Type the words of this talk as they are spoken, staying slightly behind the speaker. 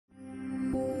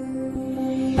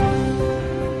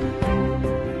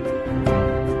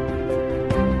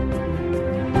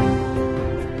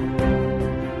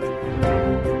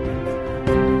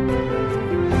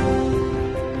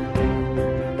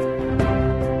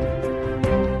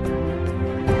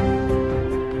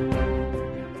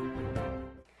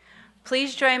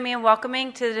Please join me in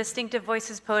welcoming to the Distinctive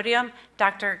Voices podium,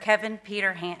 Dr. Kevin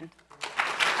Peter Hand.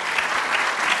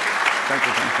 Thank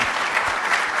you.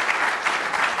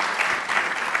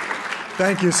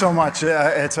 Thank you so much.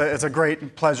 It's a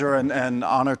great pleasure and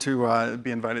honor to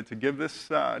be invited to give this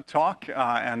talk,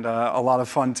 and a lot of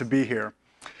fun to be here.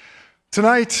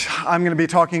 Tonight, I'm going to be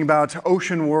talking about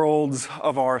ocean worlds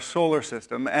of our solar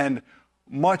system, and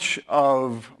much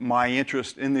of my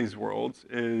interest in these worlds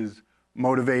is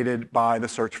motivated by the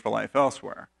search for life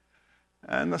elsewhere.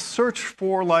 And the search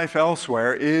for life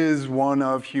elsewhere is one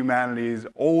of humanity's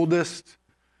oldest,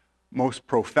 most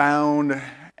profound,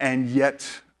 and yet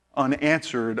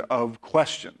unanswered of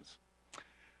questions.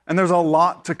 And there's a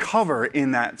lot to cover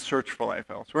in that search for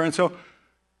life elsewhere. And so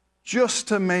just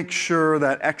to make sure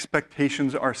that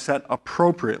expectations are set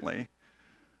appropriately,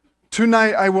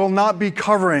 tonight I will not be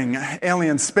covering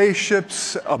alien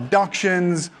spaceships,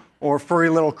 abductions, or furry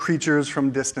little creatures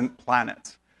from distant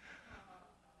planets.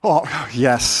 Oh,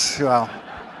 yes, well.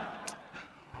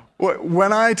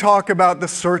 When I talk about the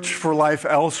search for life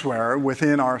elsewhere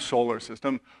within our solar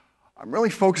system, I'm really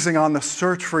focusing on the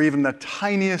search for even the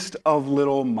tiniest of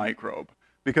little microbe,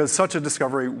 because such a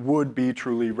discovery would be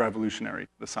truly revolutionary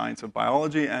to the science of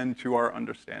biology and to our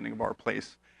understanding of our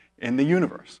place in the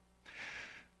universe.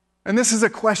 And this is a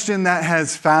question that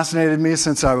has fascinated me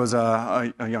since I was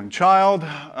a young child.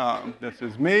 This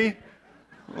is me.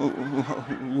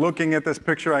 Looking at this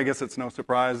picture, I guess it's no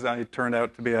surprise I turned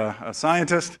out to be a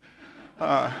scientist.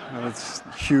 It's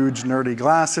huge, nerdy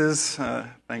glasses.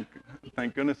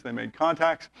 Thank goodness they made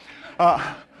contacts.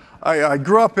 I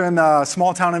grew up in a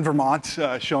small town in Vermont,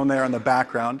 shown there in the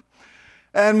background.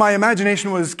 And my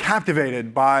imagination was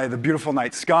captivated by the beautiful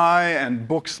night sky and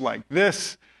books like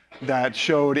this that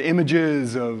showed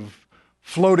images of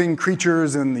floating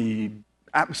creatures in the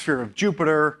atmosphere of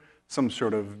Jupiter, some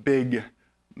sort of big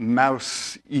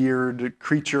mouse-eared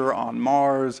creature on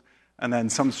Mars, and then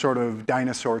some sort of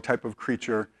dinosaur type of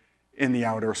creature in the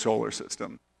outer solar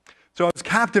system. So I was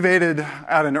captivated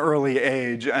at an early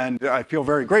age, and I feel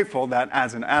very grateful that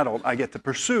as an adult I get to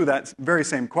pursue that very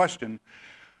same question,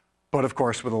 but of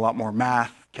course with a lot more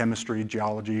math, chemistry,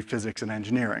 geology, physics, and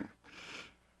engineering,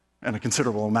 and a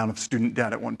considerable amount of student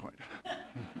debt at one point.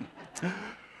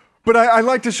 But I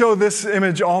like to show this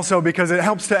image also because it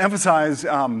helps to emphasize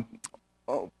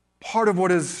part of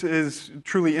what is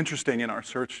truly interesting in our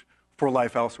search for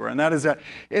life elsewhere, and that is that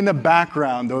in the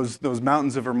background, those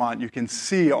mountains of Vermont, you can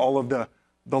see all of the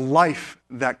life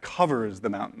that covers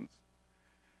the mountains.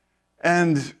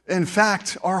 And in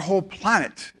fact, our whole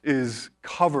planet is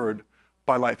covered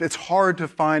by life. It's hard to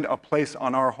find a place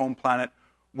on our home planet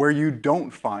where you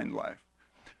don't find life.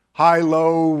 High,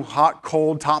 low, hot,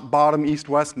 cold, top, bottom, east,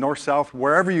 west, north, south,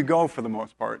 wherever you go for the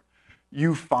most part,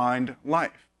 you find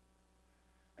life.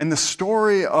 And the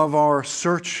story of our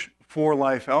search for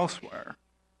life elsewhere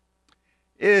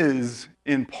is,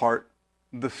 in part,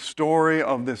 the story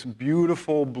of this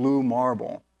beautiful blue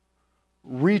marble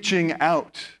reaching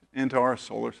out into our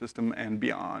solar system and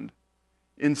beyond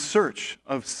in search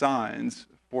of signs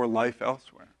for life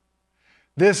elsewhere.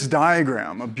 This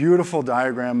diagram, a beautiful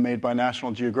diagram made by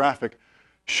National Geographic,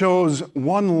 shows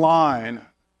one line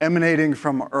emanating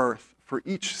from Earth for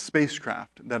each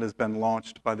spacecraft that has been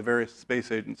launched by the various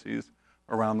space agencies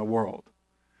around the world.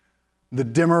 The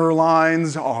dimmer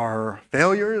lines are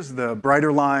failures, the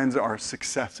brighter lines are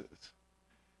successes.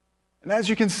 And as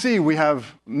you can see, we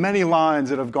have many lines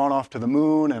that have gone off to the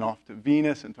moon and off to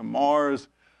Venus and to Mars.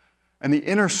 And the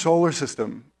inner solar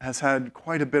system has had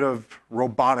quite a bit of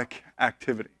robotic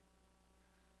activity.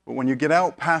 But when you get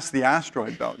out past the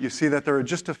asteroid belt, you see that there are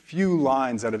just a few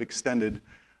lines that have extended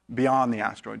beyond the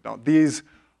asteroid belt. These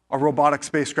are robotic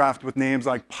spacecraft with names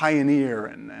like Pioneer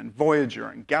and Voyager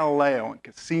and Galileo and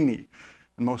Cassini,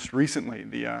 and most recently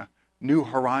the New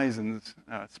Horizons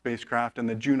spacecraft and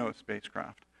the Juno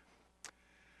spacecraft.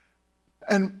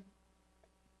 And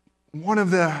one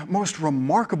of the most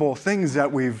remarkable things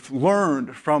that we've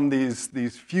learned from these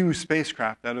few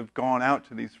spacecraft that have gone out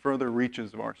to these further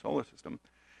reaches of our solar system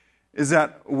is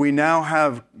that we now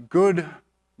have good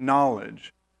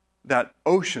knowledge that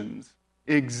oceans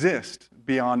exist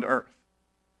beyond Earth.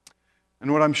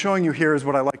 And what I'm showing you here is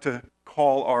what I like to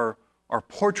call our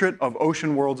portrait of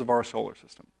ocean worlds of our solar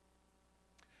system.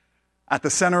 At the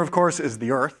center, of course, is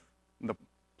the Earth, the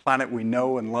planet we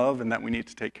know and love and that we need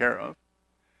to take care of.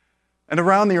 And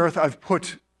around the Earth, I've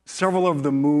put several of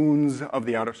the moons of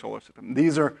the outer solar system.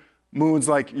 These are moons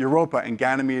like Europa and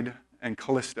Ganymede and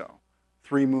Callisto,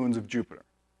 3 moons of Jupiter.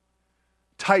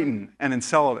 Titan and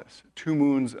Enceladus, 2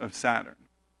 moons of Saturn.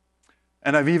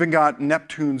 And I've even got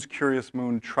Neptune's curious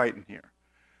moon Triton here.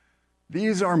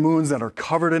 These are moons that are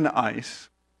covered in ice,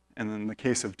 and in the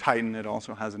case of Titan, it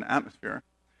also has an atmosphere.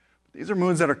 These are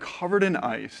moons that are covered in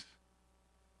ice,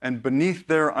 and beneath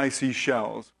their icy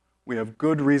shells, we have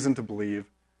good reason to believe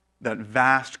that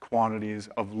vast quantities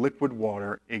of liquid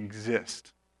water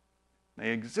exist. They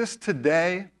exist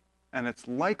today, and it's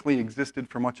likely existed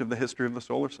for much of the history of the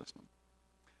solar system.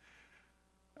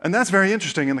 And that's very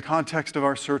interesting in the context of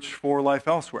our search for life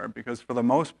elsewhere, because for the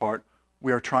most part,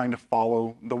 we are trying to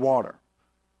follow the water.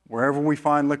 Wherever we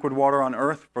find liquid water on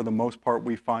Earth, for the most part,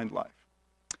 we find life.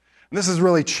 And this is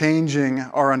really changing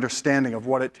our understanding of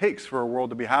what it takes for a world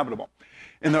to be habitable.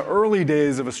 In the early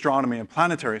days of astronomy and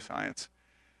planetary science,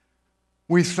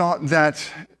 we thought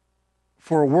that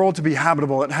for a world to be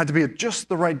habitable, it had to be at just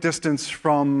the right distance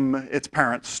from its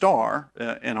parent star,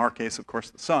 in our case, of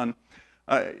course, the sun.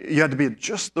 You had to be at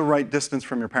just the right distance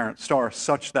from your parent star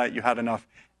such that you had enough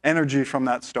energy from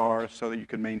that star so that you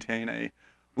could maintain a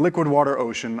liquid water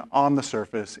ocean on the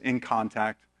surface in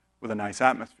contact with a nice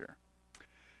atmosphere.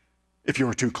 If you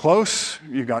were too close,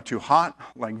 you got too hot,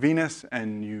 like Venus,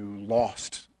 and you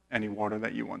lost any water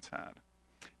that you once had.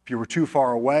 If you were too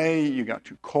far away, you got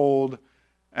too cold,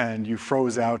 and you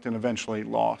froze out and eventually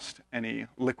lost any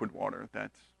liquid water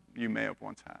that you may have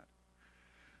once had.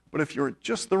 But if you're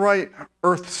just the right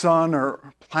Earth, Sun,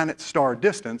 or planet-star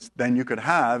distance, then you could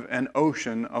have an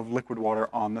ocean of liquid water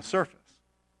on the surface.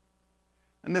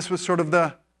 And this was sort of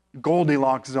the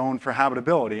Goldilocks zone for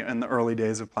habitability in the early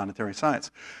days of planetary science.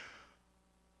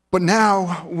 But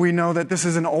now we know that this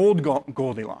is an old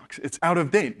Goldilocks. It's out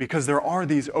of date because there are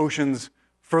these oceans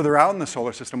further out in the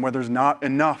solar system where there's not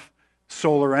enough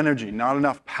solar energy, not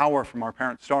enough power from our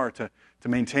parent star to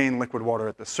maintain liquid water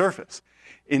at the surface.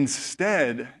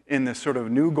 Instead, in this sort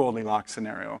of new Goldilocks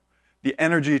scenario, the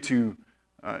energy to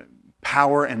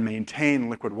power and maintain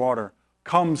liquid water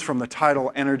comes from the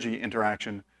tidal energy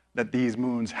interaction that these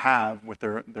moons have with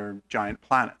their giant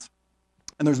planets.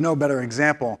 And there's no better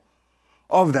example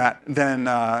of that than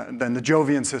the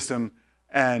Jovian system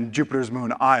and Jupiter's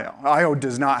moon Io. Io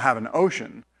does not have an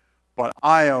ocean, but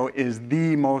Io is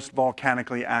the most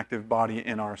volcanically active body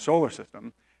in our solar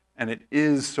system, and it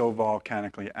is so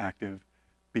volcanically active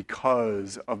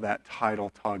because of that tidal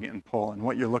tug and pull. And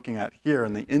what you're looking at here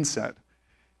in the inset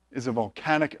is a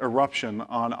volcanic eruption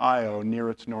on Io near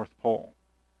its north pole.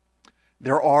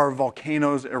 There are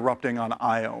volcanoes erupting on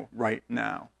Io right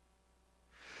now.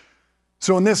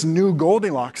 So in this new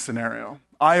Goldilocks scenario,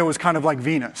 Io is kind of like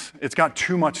Venus. It's got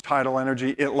too much tidal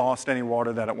energy. It lost any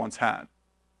water that it once had.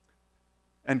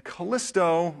 And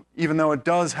Callisto, even though it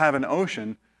does have an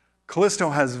ocean, Callisto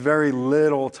has very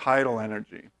little tidal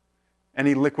energy.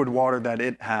 Any liquid water that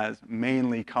it has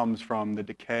mainly comes from the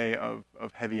decay of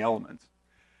heavy elements.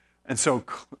 And so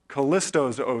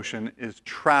Callisto's ocean is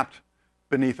trapped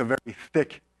beneath a very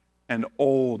thick and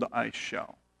old ice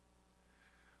shell.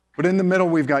 But in the middle,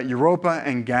 we've got Europa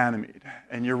and Ganymede.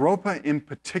 And Europa in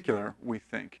particular, we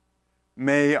think,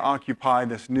 may occupy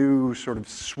this new sort of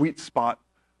sweet spot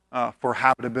for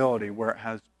habitability, where it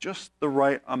has just the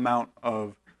right amount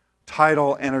of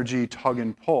tidal energy tug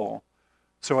and pull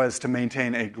so as to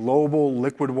maintain a global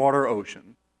liquid water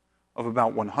ocean of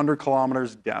about 100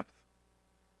 kilometers depth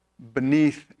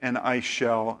beneath an ice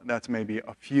shell that's maybe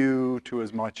a few to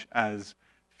as much as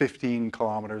 15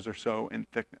 kilometers or so in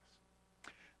thickness.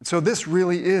 And so this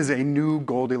really is a new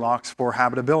Goldilocks for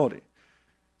habitability.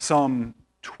 Some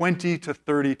 20 to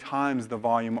 30 times the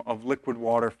volume of liquid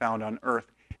water found on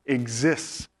Earth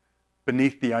exists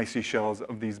beneath the icy shells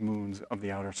of these moons of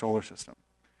the outer solar system.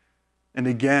 And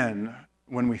again,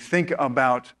 when we think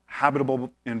about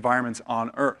habitable environments on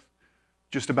Earth,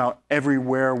 just about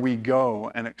everywhere we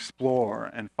go and explore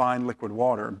and find liquid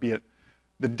water, be it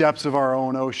the depths of our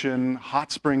own ocean,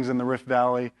 hot springs in the Rift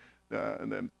Valley,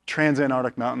 the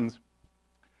transantarctic mountains,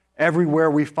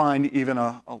 everywhere we find even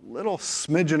a little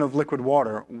smidgen of liquid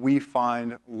water, we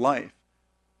find life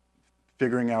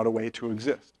figuring out a way to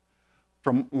exist.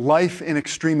 From life in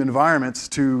extreme environments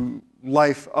to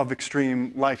life of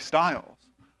extreme lifestyles.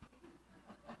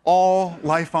 All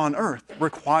life on Earth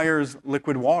requires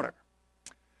liquid water.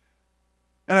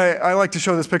 And I like to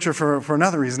show this picture for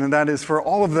another reason, and that is for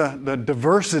all of the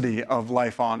diversity of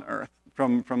life on Earth,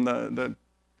 from the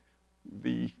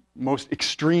most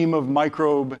extreme of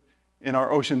microbe in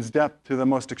our ocean's depth to the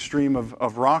most extreme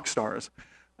of rock stars.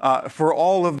 For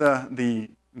all of the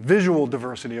visual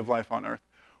diversity of life on Earth,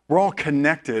 we're all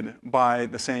connected by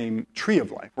the same tree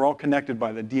of life. We're all connected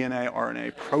by the DNA,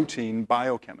 RNA, protein,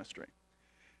 biochemistry.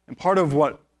 And part of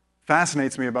what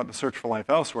fascinates me about the search for life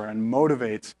elsewhere and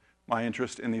motivates my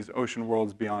interest in these ocean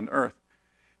worlds beyond Earth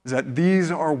is that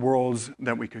these are worlds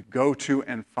that we could go to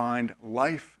and find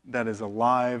life that is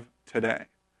alive today.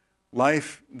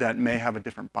 Life that may have a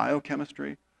different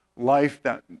biochemistry, life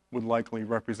that would likely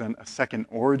represent a second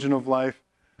origin of life,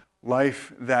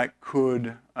 life that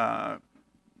could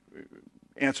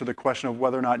answer the question of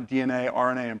whether or not DNA,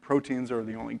 RNA, and proteins are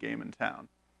the only game in town.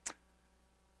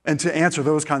 And to answer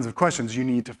those kinds of questions, you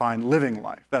need to find living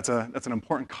life. That's an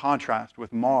important contrast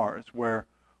with Mars, where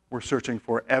we're searching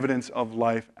for evidence of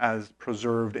life as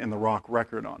preserved in the rock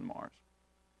record on Mars.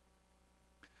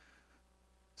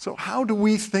 So how do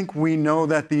we think we know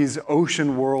that these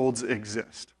ocean worlds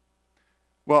exist?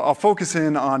 Well, I'll focus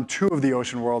in on two of the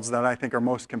ocean worlds that I think are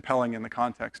most compelling in the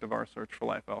context of our search for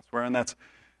life elsewhere, and that's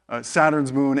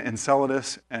Saturn's moon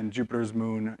Enceladus and Jupiter's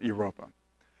moon Europa.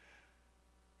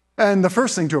 And the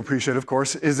first thing to appreciate, of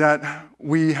course, is that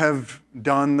we have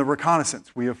done the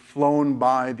reconnaissance. We have flown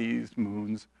by these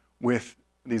moons with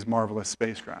these marvelous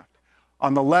spacecraft.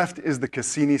 On the left is the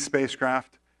Cassini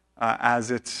spacecraft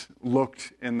as it's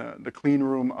looked in the clean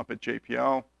room up at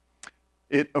JPL.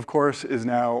 It, of course, is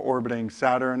now orbiting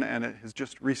Saturn, and it has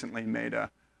just recently made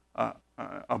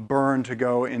a burn to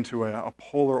go into a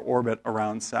polar orbit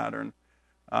around Saturn,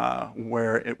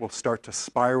 where it will start to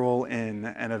spiral in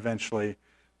and eventually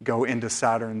go into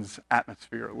Saturn's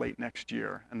atmosphere late next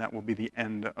year, and that will be the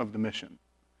end of the mission.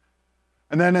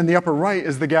 And then in the upper right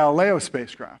is the Galileo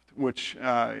spacecraft, which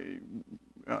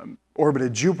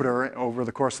orbited Jupiter over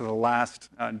the course of the last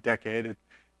decade.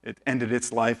 It ended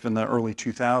its life in the early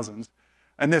 2000s.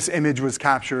 And this image was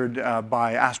captured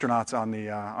by astronauts on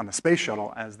the space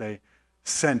shuttle as they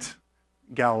sent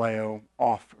Galileo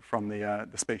off from the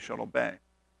space shuttle bay.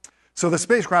 So the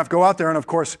spacecraft go out there, and of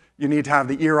course, you need to have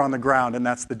the ear on the ground, and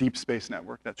that's the Deep Space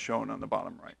Network that's shown on the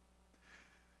bottom right.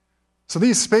 So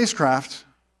these spacecraft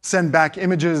send back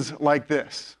images like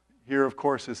this. Here, of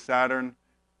course, is Saturn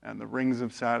and the rings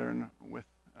of Saturn with,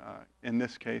 in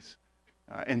this case,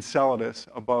 Enceladus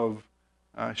above,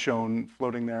 shown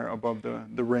floating there above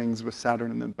the rings with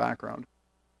Saturn in the background.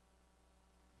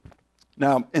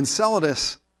 Now,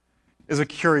 Enceladus is a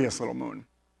curious little moon.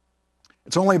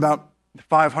 It's only about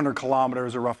 500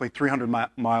 kilometers, or roughly 300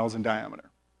 miles in diameter.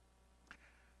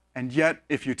 And yet,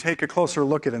 if you take a closer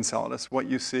look at Enceladus, what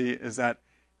you see is that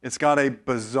it's got a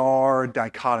bizarre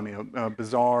dichotomy, a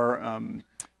bizarre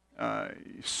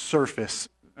surface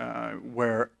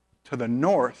where to the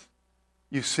north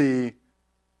you see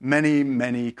many,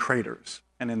 many craters,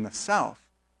 and in the south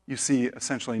you see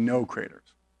essentially no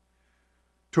craters.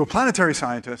 To a planetary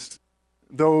scientist,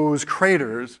 those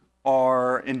craters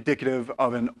are indicative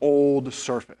of an old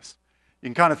surface. You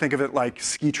can kind of think of it like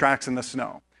ski tracks in the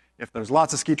snow. If there's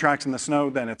lots of ski tracks in the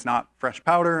snow, then it's not fresh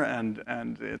powder, and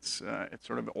it's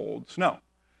sort of old snow.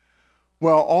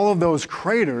 Well, all of those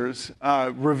craters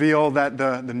reveal that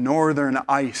the northern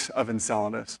ice of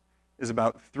Enceladus is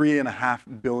about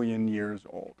 3.5 billion years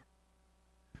old.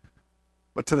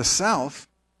 But to the south,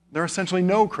 there are essentially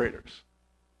no craters.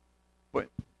 But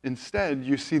instead,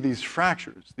 you see these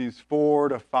fractures, these 4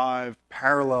 to 5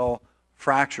 parallel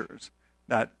fractures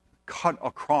that cut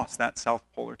across that south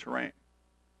polar terrain.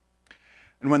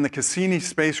 And when the Cassini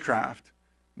spacecraft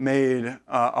made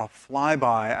a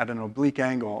flyby at an oblique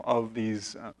angle of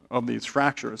these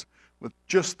fractures with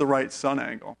just the right sun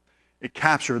angle, it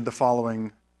captured the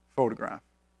following photograph.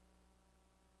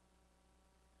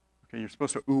 Okay, you're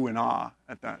supposed to ooh and ah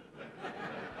at that.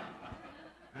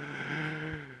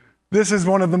 This is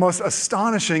one of the most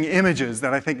astonishing images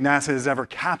that I think NASA has ever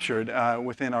captured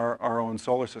within our own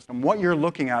solar system. What you're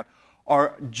looking at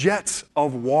are jets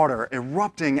of water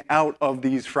erupting out of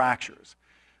these fractures.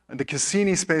 The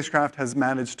Cassini spacecraft has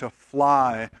managed to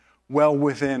fly well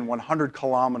within 100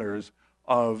 kilometers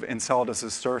of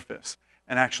Enceladus' surface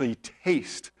and actually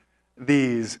taste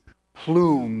these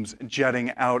plumes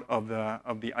jetting out of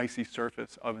the icy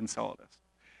surface of Enceladus.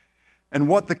 And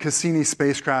what the Cassini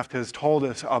spacecraft has told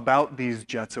us about these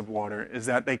jets of water is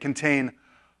that they contain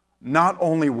not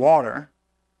only water,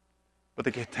 but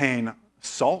they contain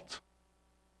salt,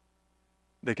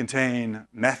 they contain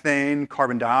methane,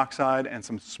 carbon dioxide, and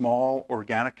some small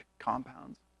organic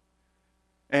compounds.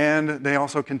 And they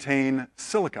also contain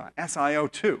silica,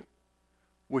 SiO2,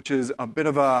 which is a bit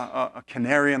of a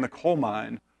canary in the coal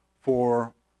mine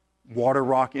for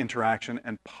water-rock interaction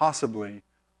and possibly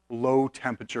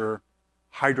low-temperature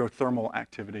hydrothermal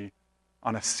activity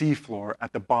on a seafloor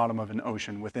at the bottom of an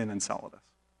ocean within Enceladus.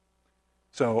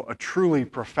 So a truly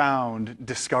profound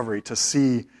discovery to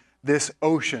see this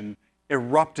ocean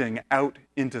erupting out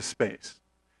into space.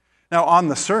 Now, on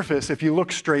the surface, if you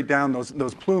look straight down,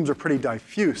 those plumes are pretty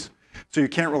diffuse, so you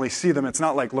can't really see them. It's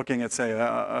not like looking at, say,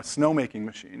 a snowmaking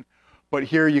machine. But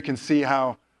here you can see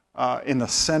how in the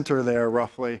center there,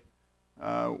 roughly,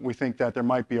 we think that there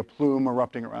might be a plume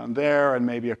erupting around there and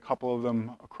maybe a couple of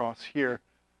them across here.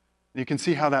 You can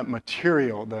see how that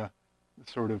material, the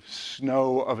sort of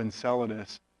snow of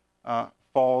Enceladus,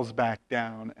 falls back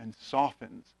down and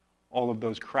softens all of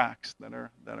those cracks that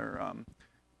are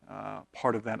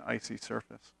part of that icy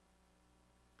surface.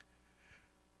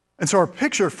 And so our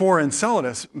picture for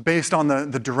Enceladus, based on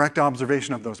the direct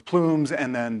observation of those plumes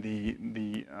and then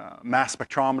the mass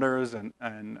spectrometers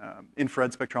and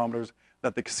infrared spectrometers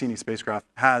that the Cassini spacecraft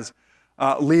has,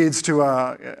 leads to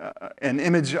an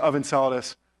image of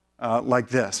Enceladus like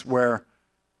this, where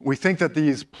we think that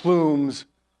these plumes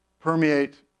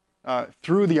permeate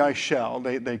through the ice shell.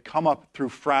 They come up through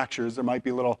fractures. There might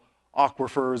be little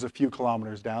aquifers a few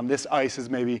kilometers down. This ice is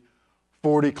maybe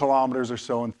 40 kilometers or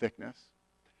so in thickness.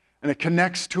 And it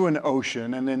connects to an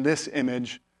ocean, and in this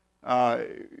image,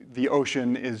 the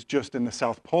ocean is just in the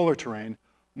south polar terrain.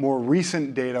 More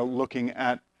recent data looking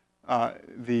at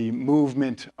the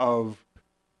movement of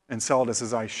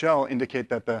Enceladus's ice shell indicate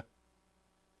that the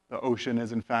ocean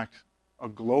is, in fact, a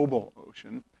global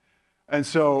ocean. And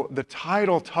so the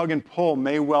tidal tug and pull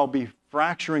may well be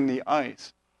fracturing the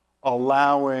ice,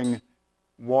 allowing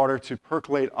water to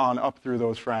percolate on up through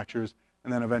those fractures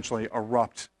and then eventually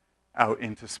erupt out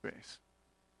into space.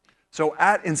 So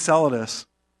at Enceladus,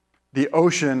 the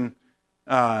ocean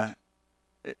there's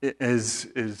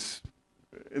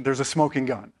a smoking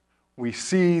gun. We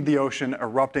see the ocean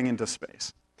erupting into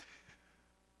space.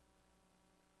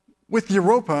 With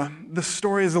Europa, the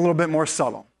story is a little bit more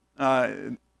subtle.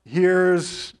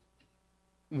 Here's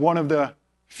one of the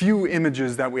few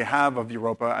images that we have of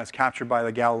Europa as captured by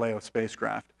the Galileo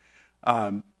spacecraft.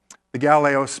 The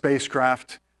Galileo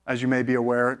spacecraft, as you may be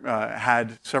aware,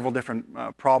 had several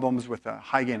different problems with a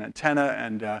high-gain antenna,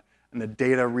 and the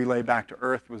data relay back to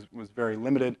Earth was very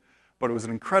limited. But it was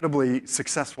an incredibly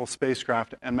successful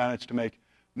spacecraft and managed to make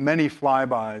many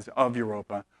flybys of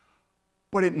Europa.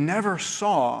 But it never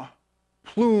saw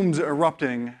plumes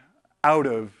erupting out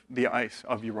of the ice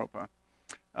of Europa.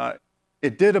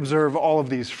 It did observe all of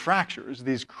these fractures,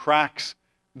 these cracks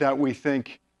that we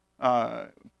think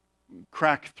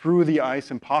crack through the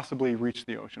ice and possibly reach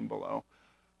the ocean below.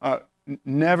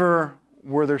 Never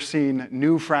were there seen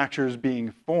new fractures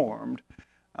being formed.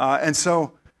 And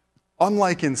so,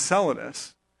 unlike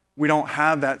Enceladus, we don't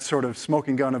have that sort of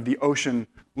smoking gun of the ocean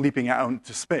leaping out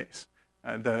into space.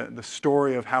 The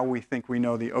story of how we think we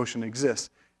know the ocean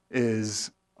exists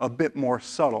is a bit more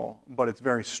subtle, but it's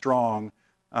very strong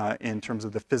in terms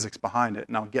of the physics behind it,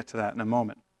 and I'll get to that in a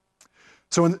moment.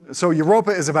 So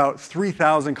Europa is about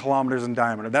 3,000 kilometers in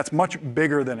diameter. That's much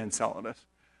bigger than Enceladus.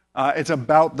 It's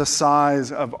about the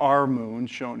size of our moon,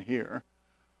 shown here.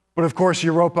 But of course,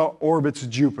 Europa orbits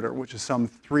Jupiter, which is some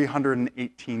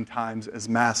 318 times as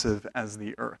massive as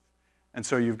the Earth. And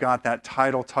so you've got that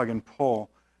tidal tug and pull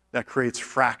that creates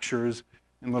fractures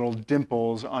and little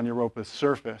dimples on Europa's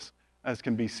surface, as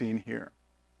can be seen here.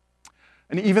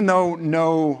 And even though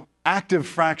no active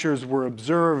fractures were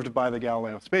observed by the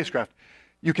Galileo spacecraft,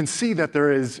 you can see that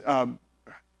there is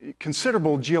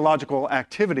considerable geological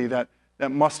activity that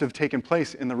must have taken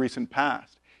place in the recent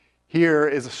past. Here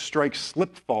is a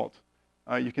strike-slip fault.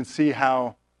 You can see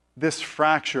how this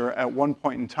fracture at one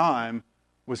point in time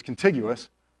was contiguous,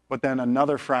 but then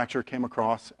another fracture came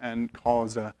across and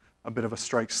caused a bit of a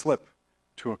strike-slip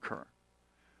to occur.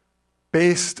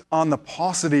 Based on the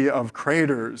paucity of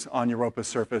craters on Europa's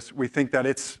surface, we think that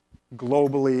its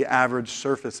globally average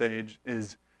surface age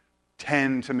is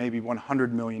 10 to maybe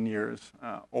 100 million years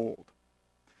old.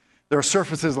 There are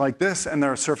surfaces like this, and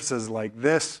there are surfaces like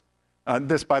this.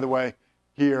 This, by the way,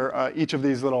 here, each of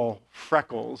these little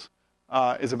freckles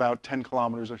is about 10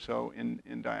 kilometers or so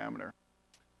in diameter.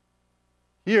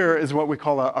 Here is what we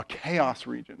call a chaos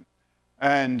region.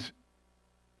 And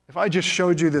if I just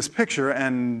showed you this picture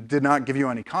and did not give you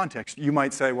any context, you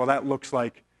might say, well, that looks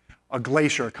like a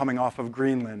glacier coming off of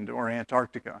Greenland or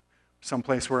Antarctica,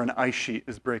 someplace where an ice sheet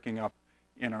is breaking up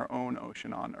in our own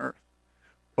ocean on Earth.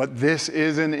 But this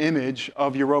is an image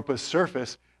of Europa's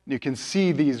surface. You can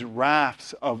see these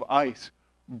rafts of ice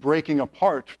breaking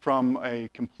apart from a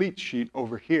complete sheet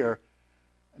over here.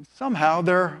 And somehow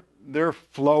they're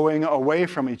flowing away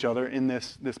from each other in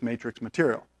this matrix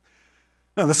material.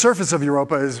 Now, the surface of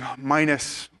Europa is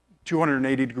minus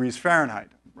 280 degrees Fahrenheit,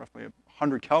 roughly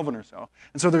 100 Kelvin or so.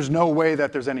 And so there's no way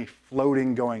that there's any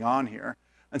floating going on here.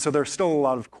 And so there's still a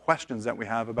lot of questions that we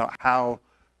have about how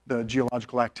the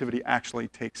geological activity actually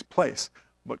takes place.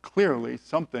 But clearly,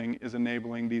 something is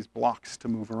enabling these blocks to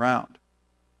move around.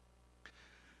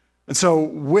 And so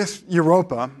with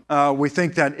Europa, we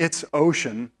think that its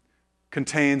ocean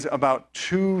contains about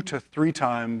 2 to 3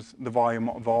 times the volume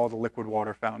of all the liquid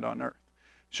water found on Earth.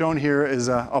 Shown here is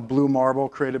a blue marble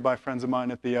created by friends of mine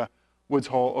at the Woods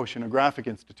Hole Oceanographic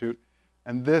Institute.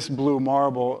 And this blue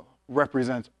marble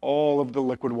represents all of the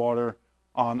liquid water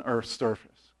on Earth's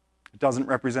surface. It doesn't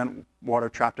represent water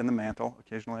trapped in the mantle.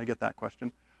 Occasionally I get that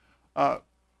question. But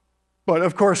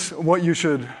of course, what you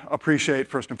should appreciate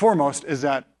first and foremost is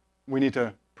that we need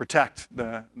to protect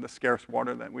the scarce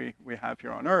water that we have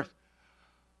here on Earth.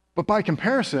 But by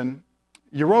comparison,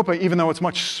 Europa, even though it's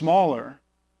much smaller,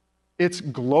 its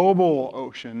global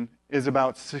ocean is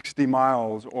about 60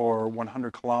 miles or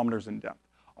 100 kilometers in depth.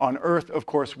 On Earth, of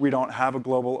course, we don't have a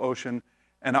global ocean,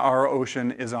 and our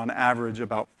ocean is on average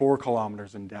about 4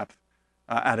 kilometers in depth.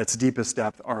 At its deepest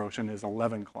depth, our ocean is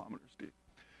 11 kilometers deep.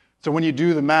 So when you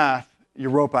do the math,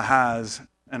 Europa has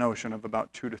an ocean of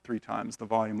about 2 to 3 times the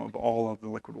volume of all of the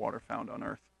liquid water found on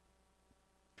Earth.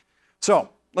 So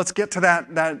let's get to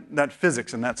that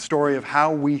physics and that story of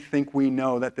how we think we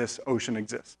know that this ocean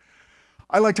exists.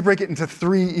 I like to break it into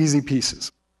 3 easy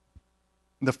pieces.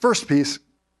 The first piece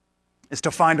is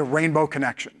to find a rainbow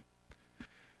connection.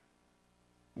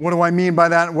 What do I mean by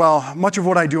that? Well, much of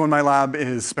what I do in my lab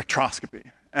is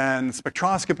spectroscopy. And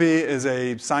spectroscopy is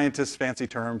a scientist's fancy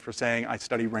term for saying I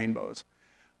study rainbows.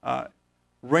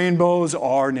 Rainbows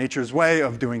are nature's way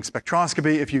of doing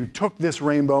spectroscopy. If you took this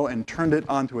rainbow and turned it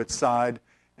onto its side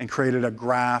and created a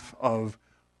graph of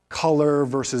color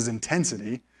versus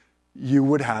intensity, you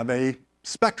would have a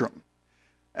spectrum.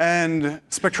 And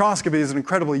spectroscopy is an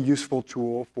incredibly useful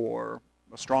tool for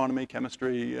astronomy,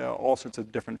 chemistry, all sorts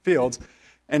of different fields.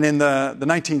 And in the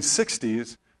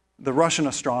 1960s, the Russian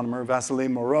astronomer Vasily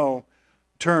Moreau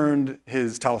turned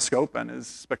his telescope and his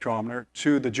spectrometer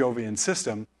to the Jovian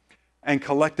system and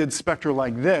collected spectra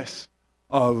like this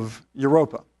of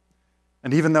Europa.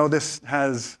 And even though this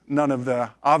has none of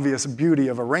the obvious beauty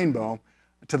of a rainbow,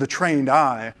 to the trained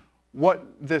eye, what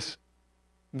this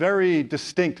very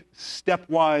distinct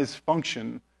stepwise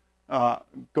function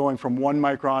going from 1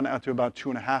 micron out to about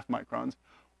 2.5 microns,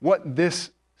 what this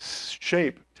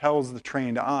shape tells the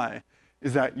trained eye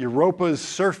is that Europa's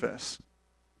surface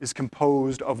is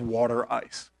composed of water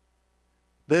ice.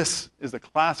 This is the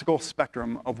classical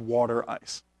spectrum of water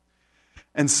ice.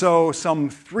 And so some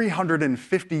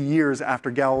 350 years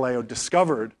after Galileo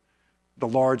discovered the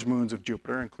large moons of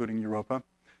Jupiter, including Europa,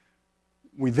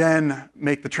 we then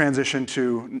make the transition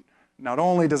to not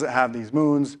only does it have these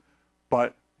moons,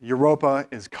 but Europa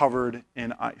is covered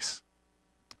in ice.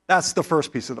 That's the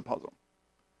first piece of the puzzle.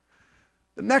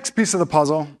 The next piece of the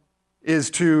puzzle is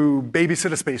to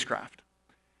babysit a spacecraft.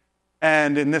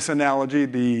 And in this analogy,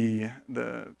 the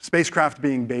spacecraft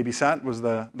being babysat was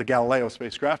the Galileo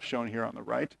spacecraft, shown here on the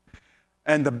right.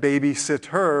 And the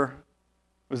babysitter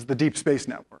was the Deep Space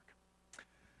Network.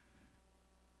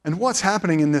 And what's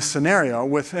happening in this scenario,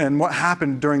 and what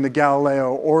happened during the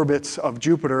Galileo orbits of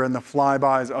Jupiter and the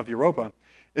flybys of Europa,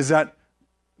 is that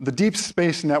the Deep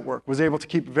Space Network was able to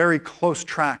keep very close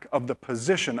track of the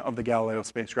position of the Galileo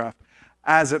spacecraft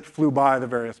as it flew by the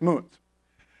various moons.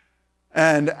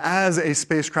 And as a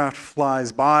spacecraft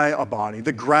flies by a body,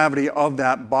 the gravity of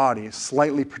that body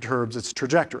slightly perturbs its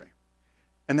trajectory.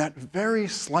 And that very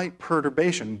slight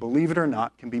perturbation, believe it or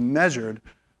not, can be measured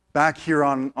back here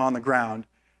on the ground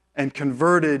and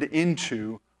converted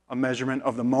into a measurement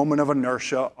of the moment of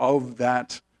inertia of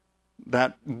that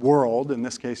world, in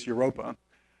this case Europa.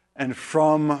 And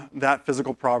from that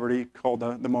physical property called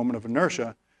the moment of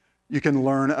inertia, you can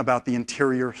learn about the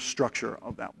interior structure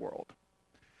of that world.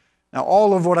 Now,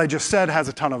 all of what I just said has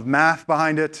a ton of math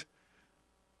behind it.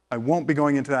 I won't be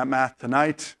going into that math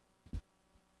tonight.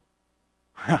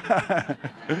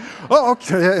 Oh,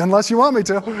 okay, unless you want me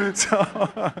to.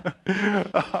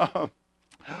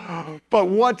 But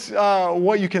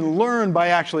what you can learn by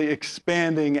actually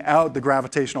expanding out the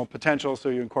gravitational potential, so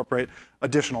you incorporate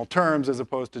additional terms as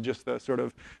opposed to just the sort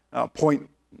of point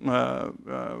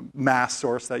mass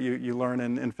source that you learn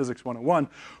in Physics 101.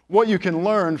 What you can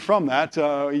learn from that,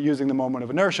 using the moment of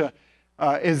inertia,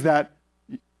 is that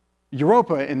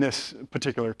Europa, in this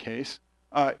particular case,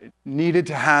 needed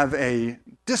to have a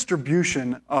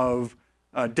distribution of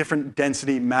different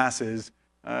density masses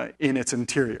in its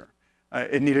interior.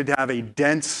 It needed to have a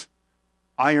dense,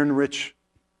 iron-rich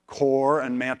core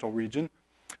and mantle region.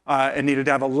 It needed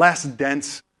to have a less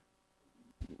dense,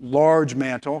 large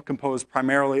mantle composed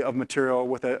primarily of material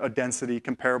with a density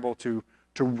comparable to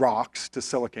rocks, to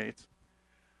silicates.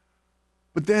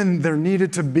 But then there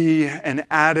needed to be an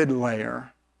added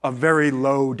layer of very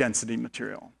low density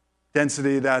material,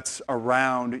 density that's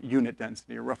around unit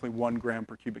density, or roughly 1 gram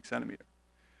per cubic centimeter.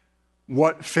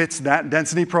 What fits that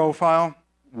density profile?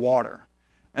 water.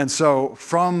 And so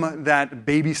from that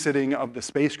babysitting of the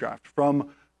spacecraft, from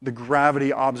the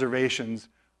gravity observations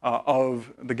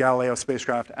of the Galileo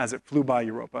spacecraft as it flew by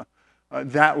Europa,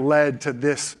 that led to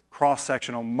this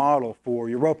cross-sectional model for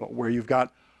Europa, where you've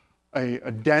got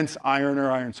a dense iron or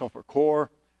iron sulfur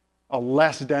core, a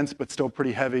less dense but still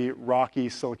pretty heavy rocky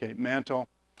silicate mantle,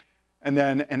 and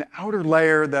then an outer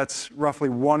layer that's roughly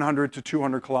 100 to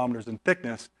 200 kilometers in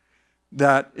thickness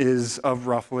that is of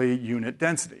roughly unit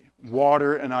density,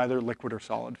 water in either liquid or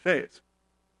solid phase.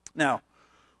 Now,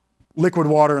 liquid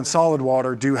water and solid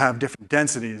water do have different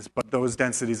densities, but those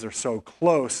densities are so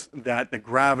close that the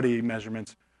gravity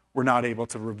measurements were not able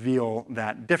to reveal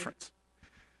that difference.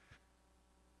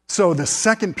 So the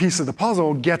second piece of the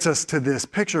puzzle gets us to this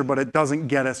picture, but it doesn't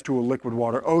get us to a liquid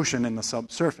water ocean in the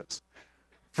subsurface.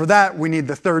 For that, we need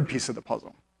the third piece of the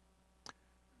puzzle.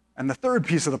 And the third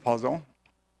piece of the puzzle,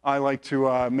 I like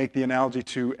to make the analogy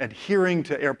to adhering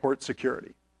to airport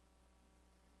security.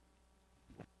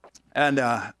 And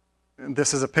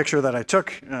this is a picture that I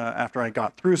took after I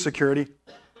got through security.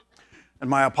 And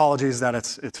my apologies that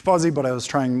it's fuzzy, but I was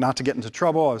trying not to get into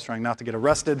trouble. I was trying not to get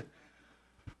arrested.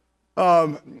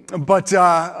 But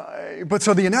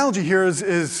so the analogy here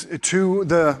is to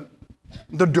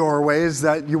the doorways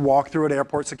that you walk through at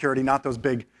airport security, not those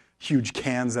big, huge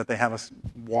cans that they have us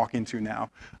walk into now.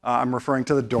 I'm referring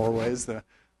to the doorways, the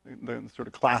sort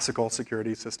of classical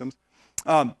security systems.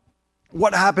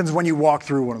 What happens when you walk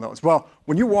through one of those? Well,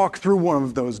 when you walk through one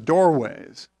of those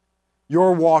doorways,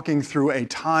 you're walking through a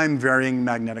time-varying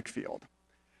magnetic field.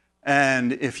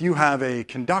 And if you have a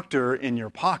conductor in your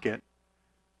pocket,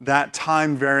 that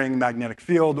time-varying magnetic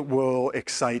field will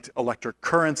excite electric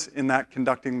currents in that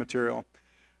conducting material.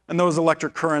 And those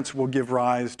electric currents will give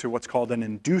rise to what's called an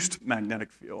induced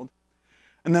magnetic field.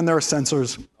 And then there are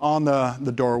sensors on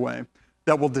the doorway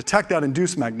that will detect that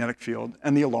induced magnetic field,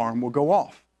 and the alarm will go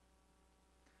off.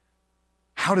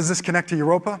 How does this connect to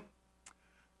Europa?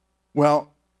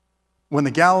 Well, when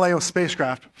the Galileo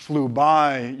spacecraft flew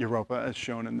by Europa, as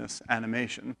shown in this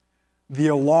animation, the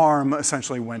alarm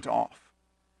essentially went off.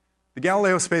 The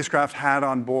Galileo spacecraft had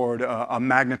on board a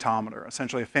magnetometer,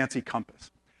 essentially a fancy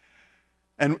compass.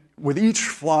 And with each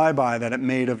flyby that it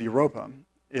made of Europa,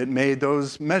 it made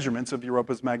those measurements of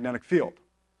Europa's magnetic field.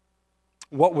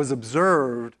 What was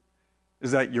observed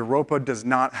is that Europa does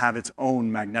not have its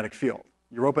own magnetic field.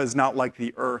 Europa is not like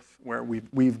the Earth, where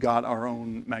we've got our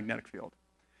own magnetic field.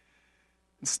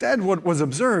 Instead, what was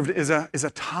observed is a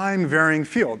time-varying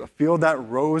field, a field that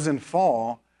rose and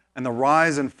fall, and the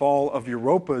rise and fall of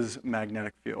Europa's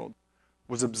magnetic field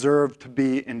was observed to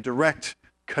be in direct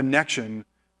connection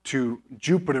to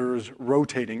Jupiter's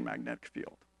rotating magnetic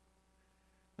field.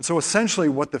 And so essentially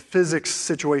what the physics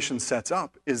situation sets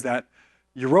up is that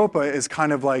Europa is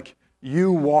kind of like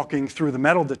you walking through the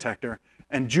metal detector,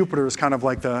 and Jupiter is kind of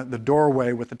like the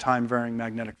doorway with the time-varying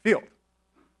magnetic field.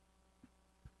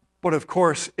 But of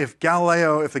course, if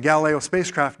the Galileo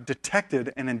spacecraft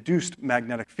detected an induced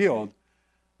magnetic field,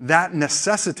 that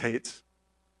necessitates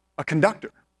a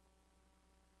conductor.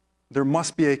 There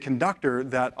must be a conductor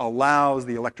that allows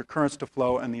the electric currents to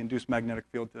flow and the induced magnetic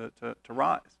field to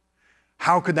rise.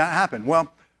 How could that happen?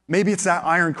 Well, maybe it's that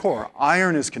iron core.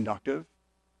 Iron is conductive.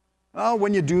 Well,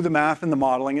 when you do the math and the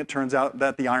modeling, it turns out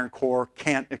that the iron core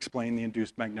can't explain the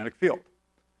induced magnetic field.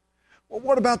 Well,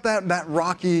 what about that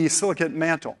rocky silicate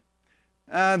mantle?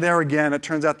 There again, it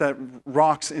turns out that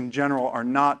rocks in general are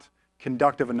not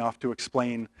conductive enough to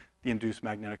explain the induced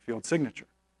magnetic field signature.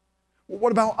 Well,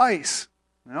 what about ice?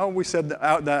 Well, we said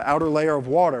the outer layer of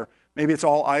water, maybe it's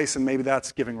all ice and maybe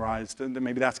that's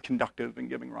conductive and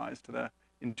giving rise to the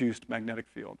induced magnetic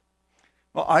field.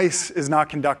 Well, ice is not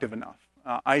conductive enough.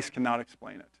 Ice cannot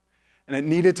explain it. And it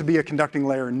needed to be a conducting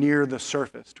layer near the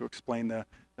surface to explain the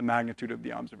magnitude of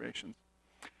the observations.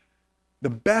 The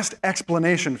best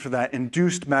explanation for that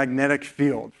induced magnetic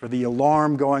field, for the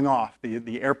alarm going off,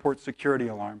 the airport security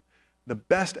alarm, the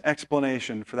best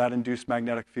explanation for that induced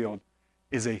magnetic field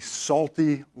is a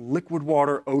salty liquid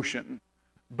water ocean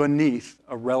beneath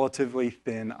a relatively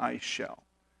thin ice shell.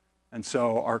 And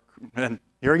so and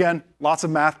here again, lots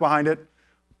of math behind it.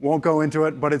 Won't go into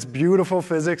it, but it's beautiful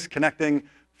physics connecting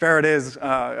Faraday's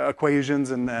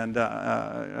equations and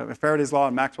Faraday's law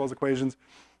and Maxwell's equations.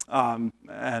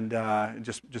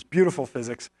 Just beautiful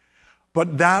physics.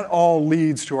 But that all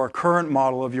leads to our current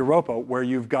model of Europa, where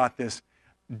you've got this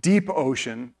deep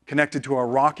ocean connected to a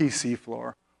rocky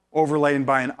seafloor, overlain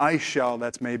by an ice shell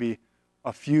that's maybe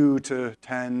a few to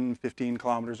 10, 15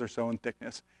 kilometers or so in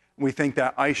thickness. And we think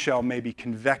that ice shell may be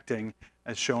convecting,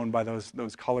 as shown by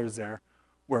those colors there,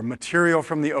 where material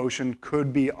from the ocean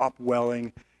could be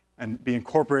upwelling and be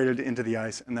incorporated into the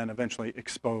ice and then eventually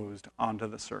exposed onto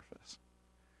the surface.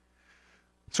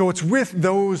 So it's with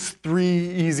those three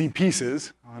easy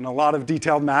pieces, and a lot of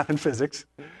detailed math and physics,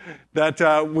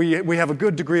 that we have a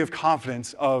good degree of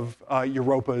confidence of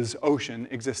Europa's ocean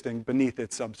existing beneath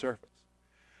its subsurface.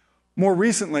 More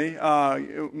recently,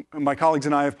 my colleagues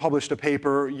and I have published a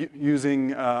paper using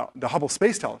the Hubble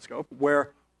Space Telescope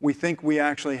where we think we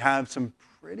actually have some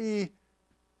pretty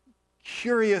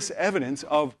curious evidence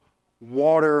of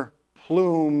water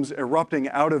plumes erupting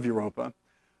out of Europa.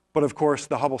 But of course,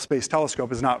 the Hubble Space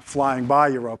Telescope is not flying by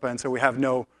Europa, and so we have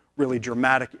no really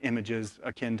dramatic images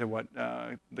akin to what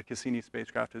the Cassini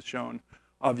spacecraft has shown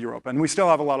of Europa. And we still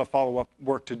have a lot of follow-up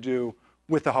work to do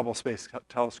with the Hubble Space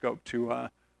Telescope to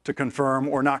confirm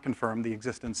or not confirm the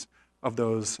existence of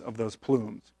those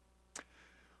plumes.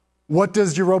 What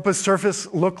does Europa's surface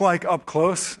look like up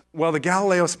close? Well, the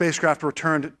Galileo spacecraft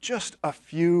returned just a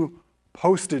few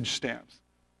postage stamps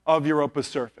of Europa's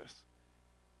surface.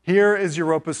 Here is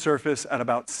Europa's surface at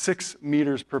about 6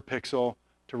 meters per pixel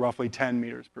to roughly 10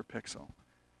 meters per pixel.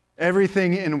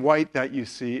 Everything in white that you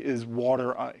see is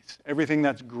water ice. Everything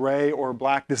that's gray or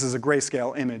black, this is a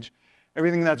grayscale image,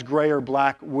 everything that's gray or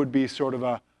black would be sort of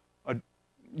a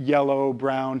yellow,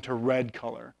 brown to red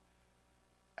color.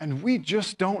 And we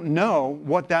just don't know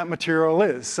what that material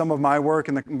is. Some of my work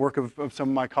and the work of some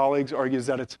of my colleagues argues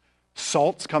that it's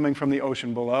salts coming from the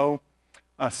ocean below.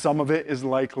 Some of it is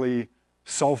likely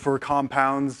sulfur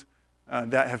compounds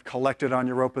that have collected on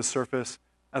Europa's surface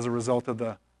as a result of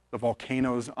the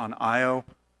volcanoes on Io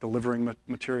delivering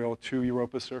material to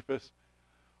Europa's surface.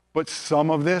 But some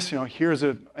of this, here's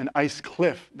an ice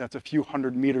cliff that's a few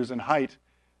hundred meters in height,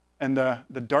 and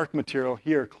the dark material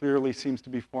here clearly seems to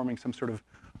be forming some sort of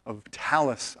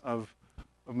talus of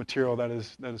material that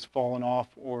has fallen off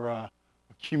or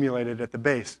accumulated at the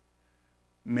base.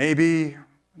 Maybe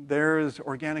there's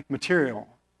organic material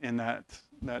in that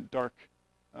dark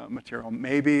material.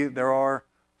 Maybe there are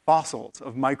fossils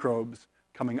of microbes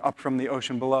coming up from the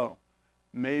ocean below.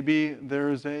 Maybe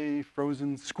there's a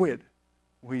frozen squid.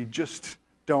 We just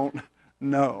don't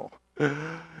know.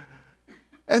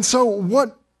 And so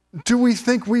what do we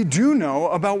think we do know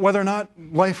about whether or not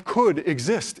life could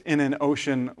exist in an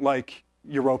ocean like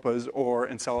Europa's or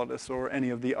Enceladus or any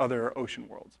of the other ocean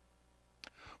worlds?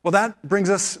 Well, that brings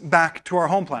us back to our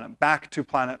home planet, back to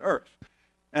planet Earth.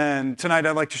 And tonight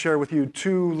I'd like to share with you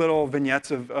two little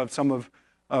vignettes of some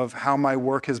of how my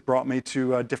work has brought me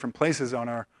to different places on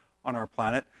our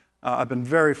planet. I've been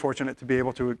very fortunate to be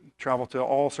able to travel to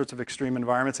all sorts of extreme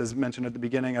environments. As mentioned at the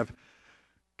beginning, I've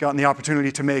gotten the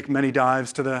opportunity to make many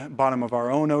dives to the bottom of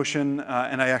our own ocean,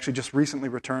 and I actually just recently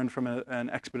returned from an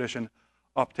expedition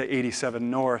up to 87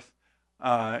 North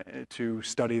to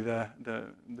study the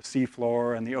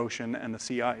seafloor and the ocean and the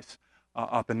sea ice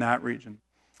up in that region.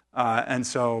 And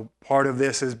so part of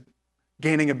this is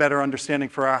gaining a better understanding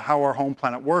for how our home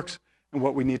planet works and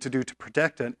what we need to do to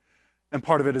protect it. And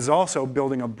part of it is also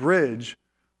building a bridge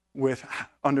with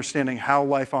understanding how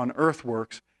life on Earth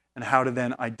works and how to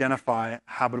then identify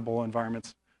habitable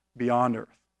environments beyond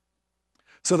Earth.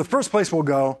 So the first place we'll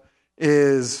go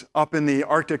is up in the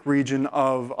Arctic region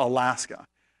of Alaska.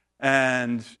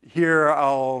 And here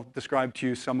I'll describe to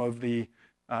you some of the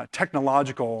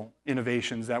technological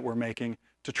innovations that we're making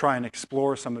to try and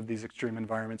explore some of these extreme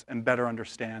environments and better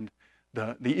understand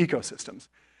the ecosystems.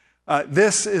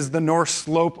 This is the North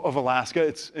Slope of Alaska.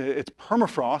 It's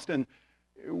permafrost, and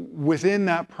within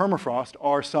that permafrost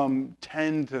are some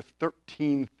 10 to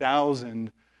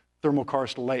 13,000 thermal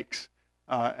karst lakes.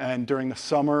 And during the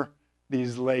summer,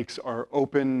 these lakes are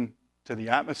open to the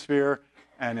atmosphere,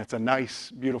 and it's a nice,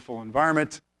 beautiful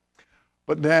environment.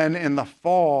 But then in the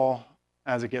fall,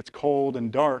 as it gets cold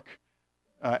and dark,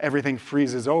 everything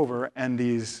freezes over, and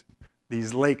these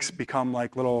lakes become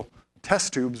like little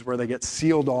test tubes where they get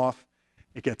sealed off,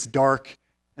 it gets dark,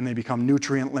 and they become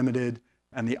nutrient limited,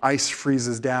 and the ice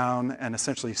freezes down and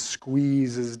essentially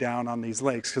squeezes down on these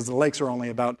lakes, because the lakes are only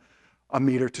about 1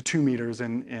 meter to 2 meters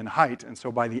in height, and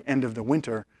so by the end of the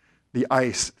winter, the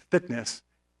ice thickness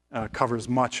covers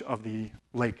much of the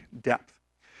lake depth.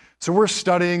 So we're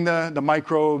studying the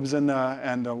microbes and the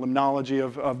limnology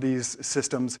of these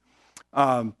systems,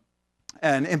 and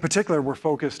in particular, we're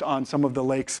focused on some of the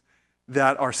lakes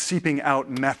that are seeping out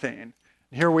methane.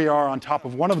 Here we are on top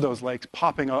of one of those lakes,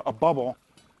 popping a bubble,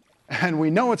 and we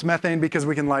know it's methane because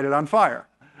we can light it on fire.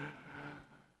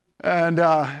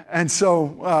 And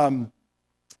so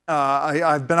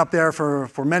I've been up there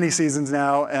for many seasons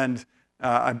now, and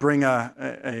I bring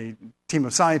a team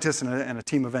of scientists and a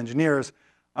team of engineers,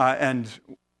 and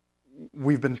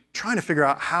we've been trying to figure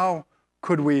out how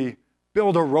could we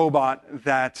build a robot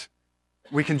that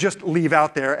we can just leave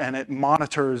out there, and it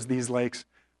monitors these lakes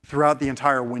throughout the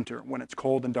entire winter when it's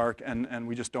cold and dark, and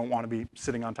we just don't want to be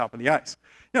sitting on top of the ice.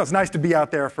 It's nice to be out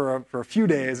there for a few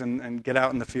days and get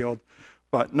out in the field,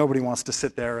 but nobody wants to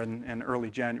sit there in early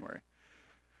January.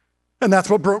 And that's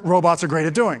what robots are great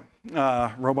at doing.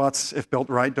 Robots, if built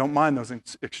right, don't mind those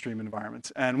extreme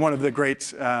environments. And one of the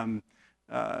great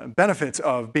benefits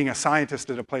of being a scientist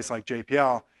at a place like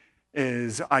JPL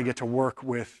is I get to work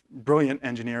with brilliant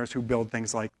engineers who build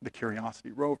things like the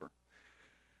Curiosity rover.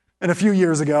 And a few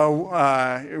years ago,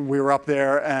 we were up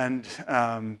there and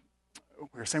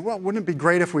we were saying, well, wouldn't it be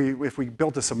great if we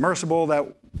built a submersible that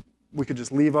we could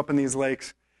just leave up in these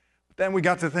lakes? But then we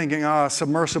got to thinking,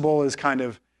 submersibles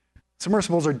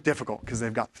are difficult because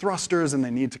they've got thrusters and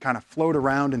they need to kind of float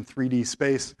around in 3D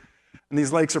space. And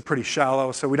these lakes are pretty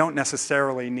shallow, so we don't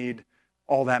necessarily need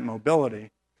all that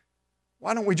mobility.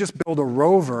 Why don't we just build a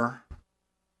rover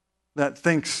that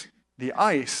thinks the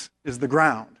ice is the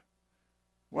ground?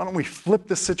 Why don't we flip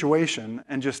the situation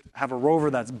and just have a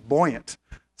rover that's buoyant,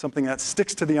 something that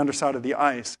sticks to the underside of the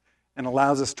ice and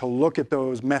allows us to look at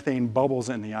those methane bubbles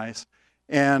in the ice,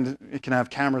 and it can have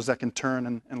cameras that can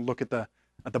turn and look at the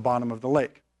bottom of the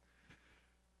lake.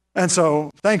 And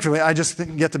so, thankfully, I just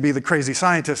get to be the crazy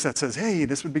scientist that says, hey,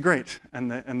 this would be great,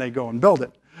 and they go and build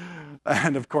it.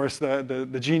 And of course,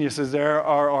 the geniuses there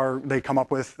they come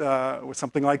up with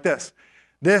something like this.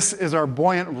 This is our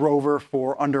buoyant rover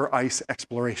for under ice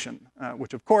exploration,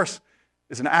 which of course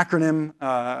is an acronym,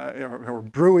 or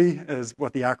BRUI is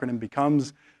what the acronym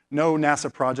becomes. No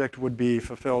NASA project would be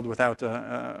fulfilled without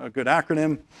a good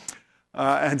acronym.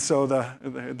 And so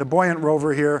the buoyant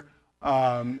rover here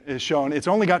is shown. It's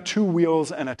only got 2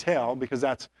 wheels and a tail because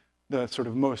that's the sort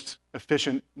of most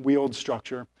efficient wheeled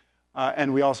structure.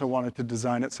 And we also wanted to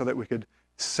design it so that we could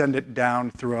send it down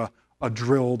through a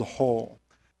drilled hole.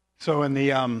 So in the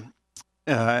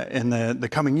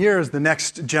coming years, the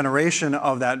next generation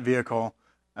of that vehicle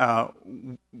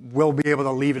will be able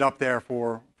to leave it up there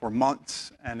for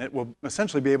months, and it will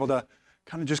essentially be able to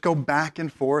kind of just go back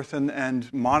and forth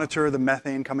and monitor the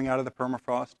methane coming out of the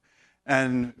permafrost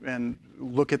and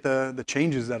look at the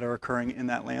changes that are occurring in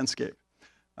that landscape.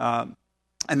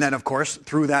 And then, of course,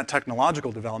 through that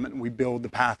technological development, we build the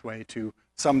pathway to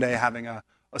someday having a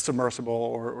submersible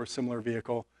or similar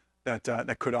vehicle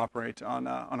that could operate on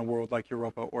a world like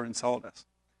Europa or Enceladus.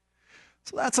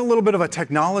 So that's a little bit of a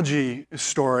technology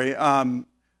story.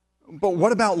 But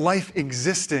what about life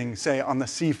existing, say, on the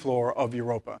seafloor of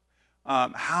Europa?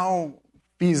 How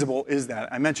feasible is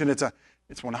that? I mentioned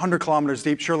it's 100 kilometers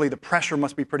deep. Surely the pressure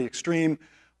must be pretty extreme.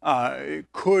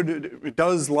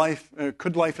 Could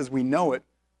life as we know it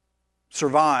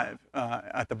survive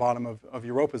at the bottom of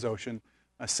Europa's ocean,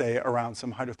 say around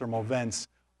some hydrothermal vents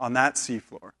on that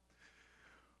seafloor?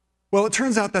 Well, it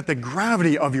turns out that the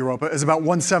gravity of Europa is about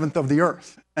 1/7 of the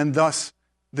Earth, and thus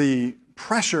the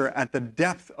pressure at the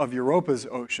depth of Europa's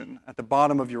ocean, at the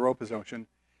bottom of Europa's ocean,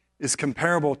 is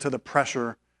comparable to the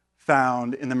pressure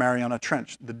found in the Mariana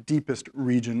Trench, the deepest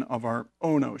region of our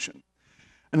own ocean.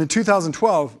 And in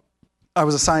 2012, I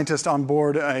was a scientist on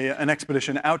board an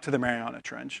expedition out to the Mariana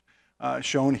Trench,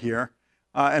 shown here,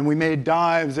 and we made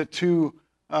dives at 2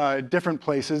 different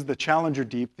places, the Challenger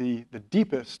Deep, the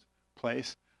deepest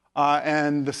place,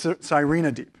 and the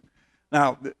Sirena Deep.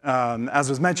 Now, as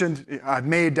was mentioned, I've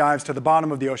made dives to the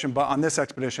bottom of the ocean, but on this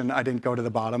expedition, I didn't go to the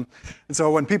bottom. And so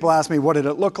when people ask me, what did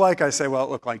it look like? I say, well, it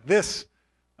looked like this.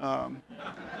 And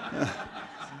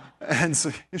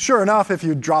so, sure enough, if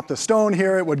you dropped a stone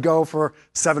here, it would go for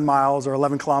 7 miles or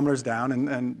 11 kilometers down,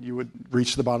 and you would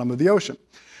reach the bottom of the ocean.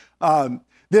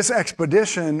 This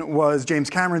expedition was James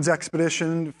Cameron's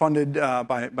expedition, funded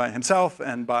by himself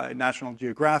and by National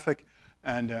Geographic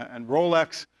and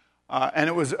Rolex. And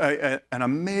it was an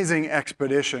amazing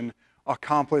expedition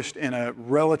accomplished in a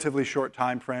relatively short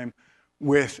time frame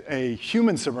with a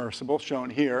human submersible, shown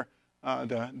here,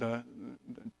 the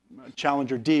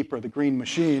Challenger Deep, or the Green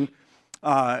Machine,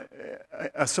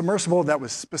 a submersible that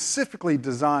was specifically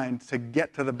designed to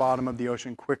get to the bottom of the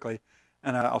ocean quickly.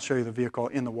 And I'll show you the vehicle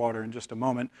in the water in just a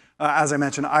moment. As I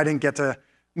mentioned, I didn't get to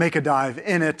make a dive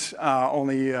in it.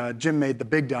 Only Jim made the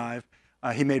big dive.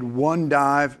 He made 1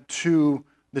 dive to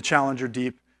the Challenger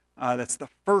Deep. That's the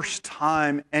first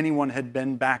time anyone had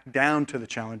been back down to the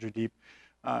Challenger Deep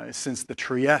since the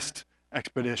Trieste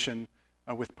expedition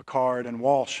with Piccard and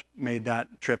Walsh made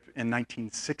that trip in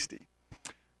 1960.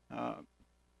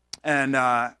 And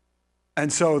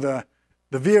so the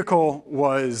vehicle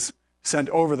was sent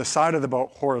over the side of the boat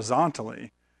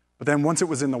horizontally, but then once it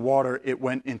was in the water, it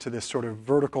went into this sort of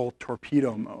vertical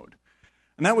torpedo mode.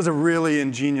 And that was a really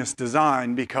ingenious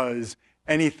design because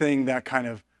anything that kind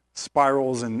of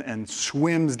spirals and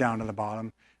swims down to the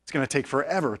bottom. It's going to take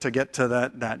forever to get to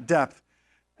that depth.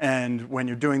 And when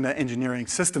you're doing the engineering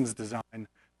systems design,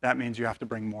 that means you have to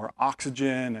bring more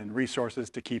oxygen and resources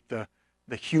to keep the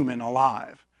human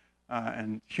alive.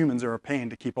 And humans are a pain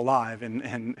to keep alive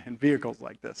in vehicles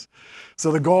like this.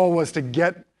 So the goal was to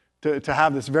get to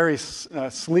have this very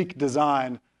sleek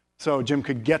design so Jim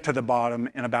could get to the bottom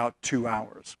in about 2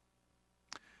 hours.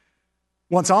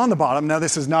 Once on the bottom, now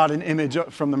this is not an image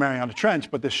from the Mariana Trench,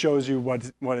 but this shows you what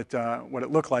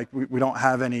it looked like. We don't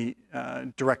have any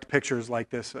direct pictures like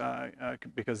this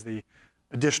because the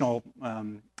additional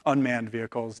unmanned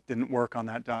vehicles didn't work on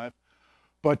that dive.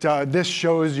 But this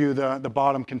shows you the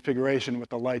bottom configuration with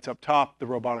the lights up top, the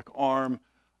robotic arm,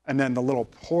 and then the little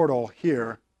portal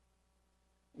here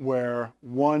where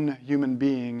one human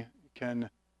being can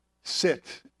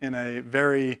sit in a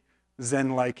very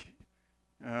Zen-like,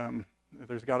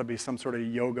 there's got to be some sort of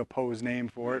yoga pose name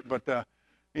for it, but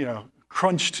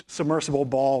crunched submersible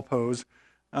ball pose.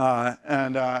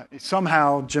 And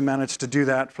somehow Jim managed to do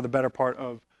that for the better part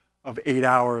of 8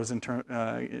 hours,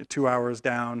 2 hours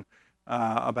down,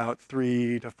 about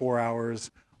 3 to 4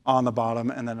 hours on the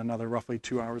bottom, and then another roughly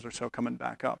 2 hours or so coming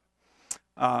back up.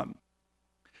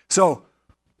 So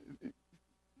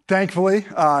thankfully,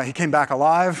 he came back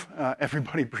alive.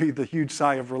 Everybody breathed a huge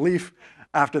sigh of relief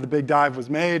after the big dive was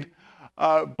made.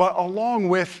 But along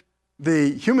with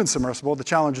the human submersible, the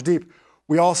Challenger Deep,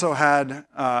 we also had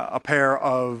a pair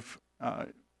of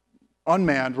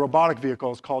unmanned robotic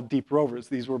vehicles called Deep Rovers.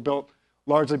 These were built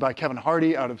largely by Kevin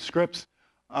Hardy out of Scripps.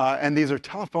 And these are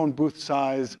telephone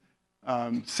booth-size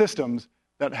systems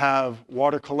that have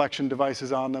water collection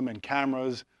devices on them and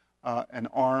cameras, an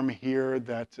arm here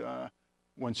that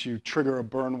once you trigger a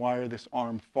burn wire, this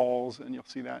arm falls, and you'll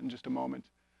see that in just a moment.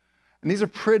 And these are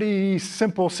pretty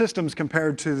simple systems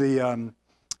compared to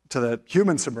the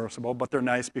human submersible, but they're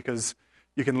nice because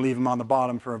you can leave them on the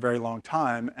bottom for a very long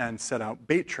time and set out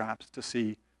bait traps to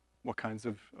see what kinds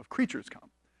of creatures come.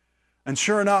 And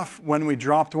sure enough, when we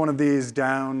dropped one of these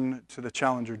down to the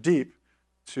Challenger Deep,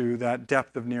 to that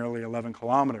depth of nearly 11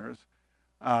 kilometers,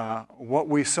 what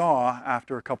we saw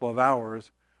after a couple of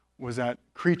hours was that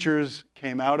creatures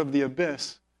came out of the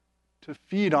abyss to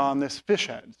feed on this fish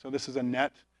head. So this is a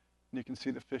net, and you can see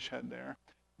the fish head there.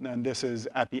 And then this is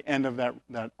at the end of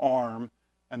that arm,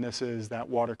 and this is that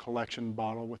water collection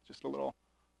bottle with just a little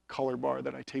color bar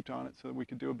that I taped on it so that we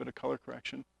could do a bit of color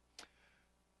correction.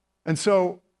 And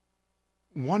so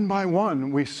one by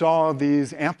one, we saw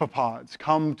these amphipods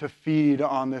come to feed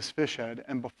on this fish head,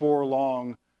 and before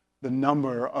long, the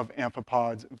number of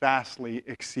amphipods vastly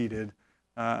exceeded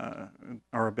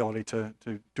our ability to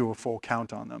do a full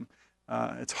count on them.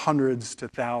 It's hundreds to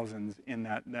thousands in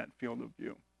that field of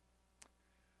view.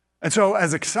 And so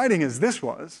as exciting as this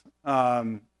was,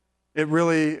 it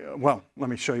really, well, let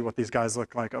me show you what these guys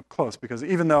look like up close, because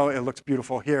even though it looks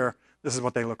beautiful here, this is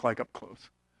what they look like up close.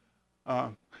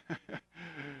 A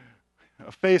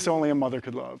face only a mother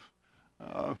could love.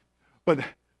 But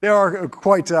they are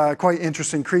quite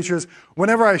interesting creatures.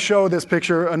 Whenever I show this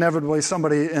picture, inevitably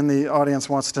somebody in the audience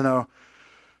wants to know,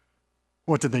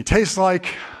 what did they taste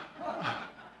like?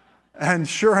 And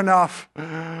sure enough,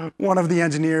 one of the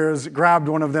engineers grabbed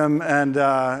one of them and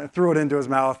threw it into his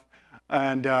mouth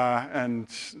and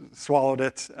swallowed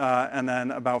it. And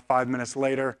then about 5 minutes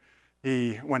later,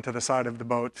 he went to the side of the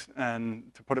boat,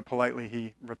 and to put it politely,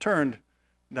 he returned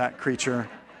that creature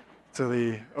to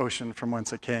the ocean from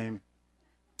whence it came.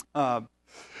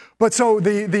 But so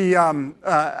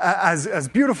as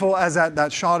beautiful as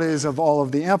that shot is of all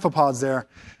of the amphipods there,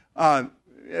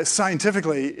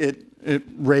 scientifically it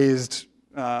raised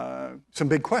some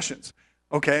big questions.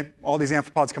 Okay, all these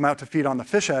amphipods come out to feed on the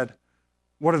fish head.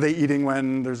 What are they eating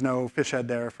when there's no fish head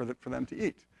there for them to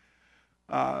eat?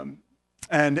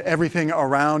 And everything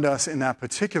around us in that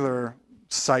particular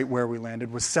site where we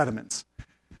landed was sediments.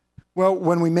 Well,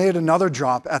 when we made another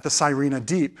drop at the Sirena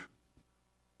Deep,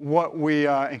 what we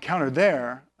encountered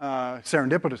there,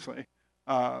 serendipitously,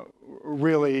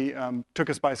 really took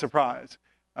us by surprise.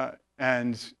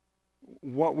 And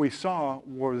what we saw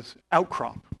was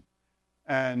outcrop.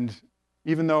 And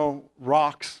even though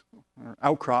rocks, or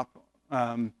outcrop,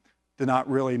 did not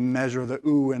really measure the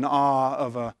ooh and ah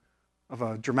of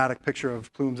a dramatic picture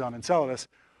of plumes on Enceladus,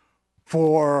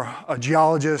 for a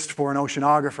geologist, for an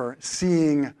oceanographer,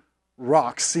 seeing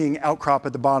rocks, seeing outcrop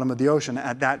at the bottom of the ocean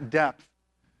at that depth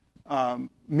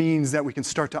means that we can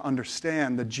start to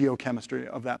understand the geochemistry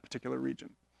of that particular region.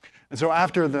 And so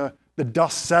after the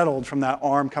dust settled from that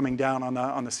arm coming down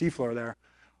on the seafloor there,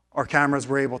 our cameras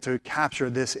were able to capture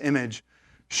this image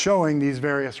showing these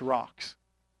various rocks.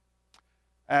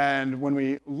 And when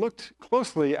we looked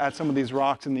closely at some of these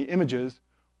rocks in the images,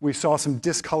 we saw some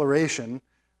discoloration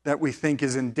that we think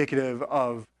is indicative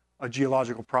of a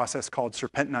geological process called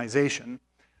serpentinization.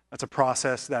 That's a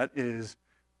process that is,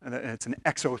 it's an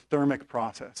exothermic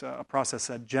process, a process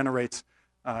that generates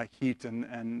heat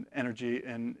and energy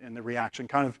in the reaction,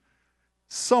 kind of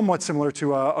somewhat similar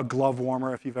to a glove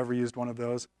warmer if you've ever used one of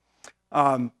those.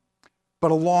 But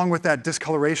along with that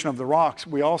discoloration of the rocks,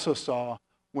 we also saw,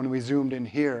 when we zoomed in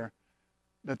here,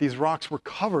 that these rocks were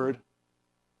covered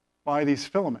by these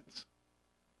filaments.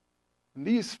 And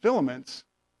these filaments,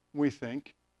 we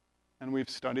think, and we've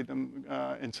studied them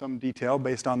in some detail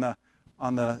based on the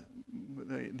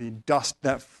dust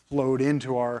that flowed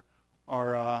into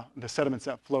the sediments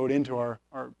that flowed into our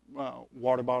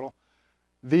water bottle.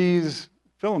 These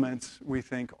filaments, we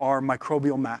think, are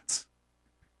microbial mats.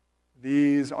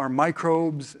 These are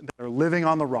microbes that are living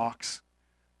on the rocks,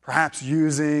 perhaps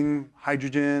using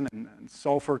hydrogen and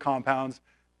sulfur compounds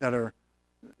that are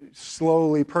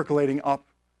slowly percolating up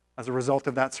as a result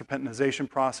of that serpentinization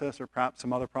process or perhaps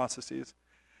some other processes.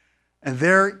 And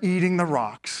they're eating the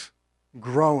rocks,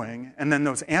 growing, and then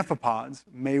those amphipods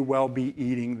may well be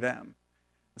eating them.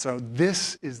 So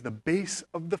this is the base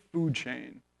of the food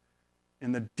chain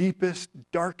in the deepest,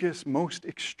 darkest, most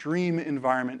extreme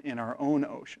environment in our own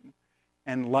ocean.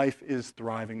 And life is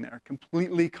thriving there,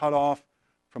 completely cut off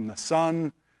from the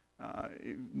sun,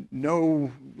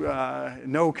 no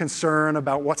concern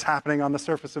about what's happening on the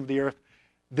surface of the earth.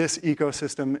 This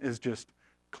ecosystem is just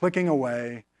clicking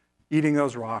away, eating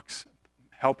those rocks,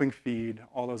 helping feed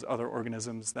all those other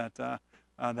organisms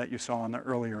that you saw in the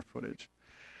earlier footage.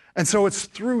 And so it's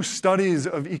through studies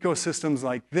of ecosystems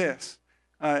like this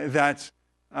that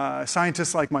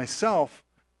scientists like myself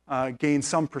gain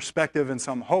some perspective and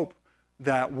some hope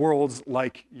that worlds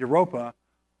like Europa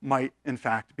might in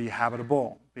fact be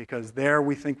habitable, because there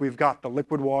we think we've got the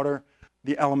liquid water,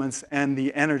 the elements, and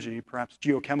the energy, perhaps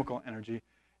geochemical energy,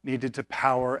 needed to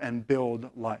power and build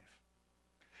life.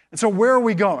 And so where are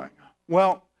we going?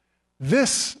 Well,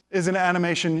 this is an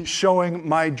animation showing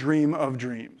my dream of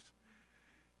dreams.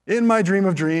 In my dream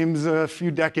of dreams, a few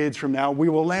decades from now, we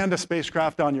will land a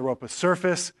spacecraft on Europa's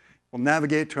surface. We'll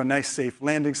navigate to a nice, safe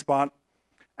landing spot,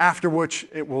 after which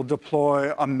it will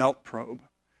deploy a melt probe.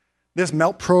 This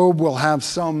melt probe will have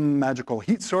some magical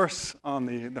heat source on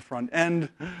the front end,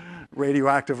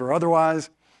 radioactive or otherwise.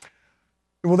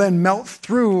 It will then melt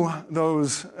through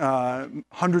those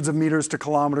hundreds of meters to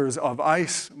kilometers of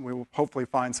ice. We will hopefully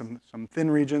find some thin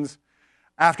regions.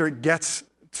 After it gets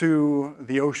to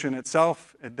the ocean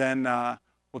itself, it then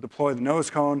will deploy the nose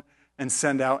cone and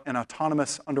send out an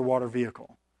autonomous underwater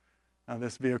vehicle. Now,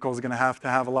 this vehicle is going to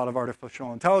have a lot of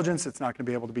artificial intelligence. It's not going to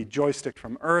be able to be joysticked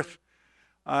from Earth.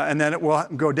 And then it will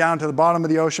go down to the bottom of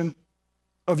the ocean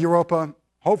of Europa,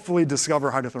 hopefully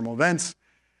discover hydrothermal vents.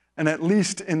 And at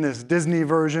least in this Disney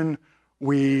version,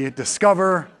 we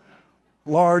discover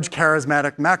large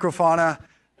charismatic macrofauna,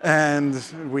 and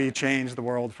we change the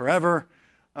world forever.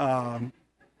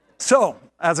 So,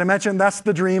 as I mentioned, that's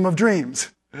the dream of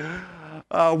dreams.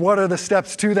 What are the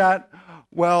steps to that?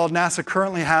 Well, NASA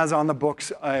currently has on the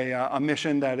books a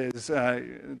mission that is,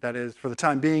 for the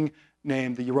time being,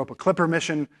 named the Europa Clipper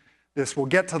mission. This will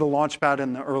get to the launch pad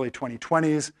in the early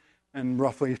 2020s, and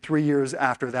roughly 3 years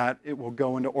after that, it will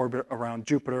go into orbit around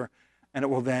Jupiter, and it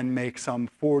will then make some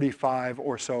 45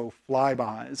 or so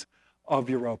flybys of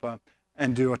Europa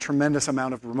and do a tremendous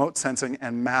amount of remote sensing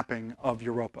and mapping of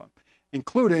Europa,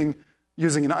 including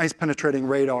using an ice-penetrating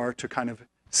radar to kind of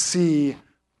see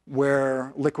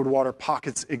where liquid water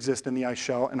pockets exist in the ice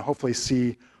shell and hopefully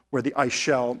see where the ice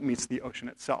shell meets the ocean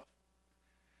itself.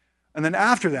 And then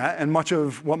after that, and much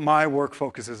of what my work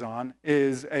focuses on,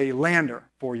 is a lander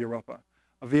for Europa,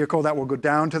 a vehicle that will go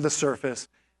down to the surface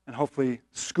and hopefully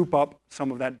scoop up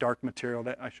some of that dark material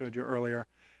that I showed you earlier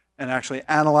and actually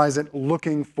analyze it,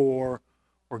 looking for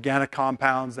organic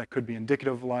compounds that could be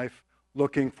indicative of life,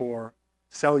 looking for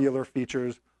cellular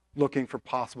features, looking for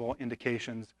possible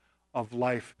indications of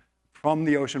life from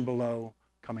the ocean below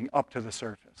coming up to the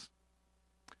surface.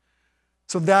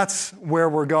 So that's where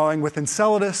we're going with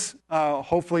Enceladus.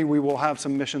 Hopefully we will have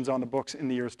some missions on the books in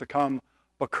the years to come,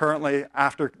 but currently,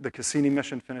 after the Cassini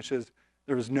mission finishes,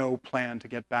 there is no plan to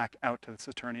get back out to the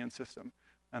Saturnian system.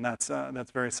 And that's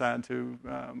very sad to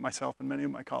myself and many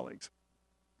of my colleagues.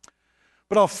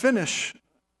 But I'll finish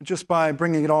just by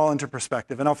bringing it all into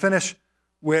perspective. And I'll finish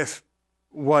with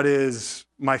what is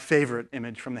my favorite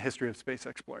image from the history of space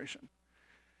exploration.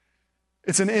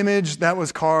 It's an image that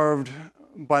was carved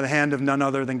by the hand of none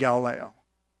other than Galileo.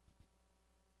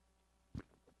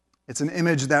 It's an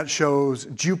image that shows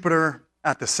Jupiter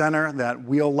at the center, that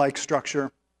wheel-like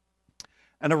structure.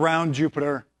 And around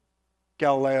Jupiter,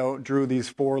 Galileo drew these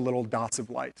 4 little dots of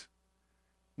light.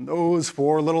 And those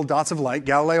 4 little dots of light,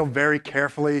 Galileo very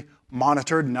carefully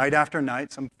monitored night after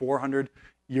night, some 400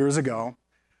 years ago.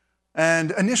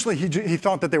 And initially, he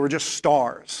thought that they were just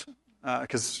stars,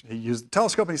 because he used the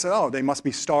telescope and he said, oh, they must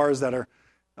be stars that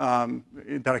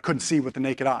I couldn't see with the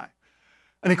naked eye.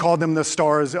 And he called them the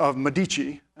stars of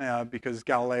Medici, because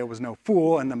Galileo was no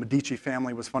fool, and the Medici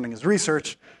family was funding his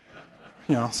research.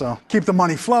 So keep the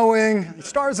money flowing,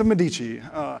 stars of Medici.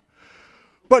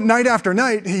 But night after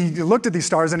night, he looked at these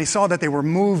stars and he saw that they were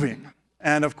moving.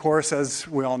 And of course, as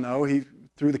we all know,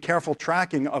 through the careful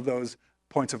tracking of those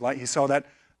points of light, he saw that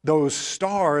those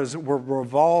stars were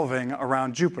revolving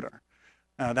around Jupiter.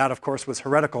 That, of course, was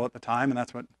heretical at the time, and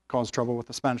that's what caused trouble with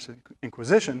the Spanish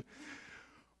Inquisition.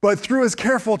 But through his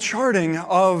careful charting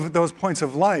of those points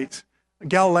of light,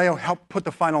 Galileo helped put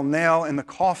the final nail in the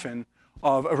coffin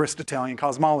of Aristotelian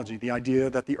cosmology, the idea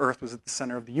that the Earth was at the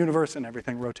center of the universe and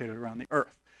everything rotated around the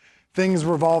Earth. Things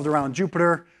revolved around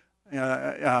Jupiter.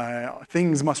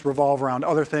 Things must revolve around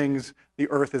other things. The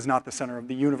Earth is not the center of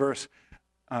the universe.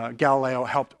 Galileo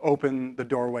helped open the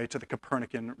doorway to the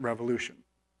Copernican revolution.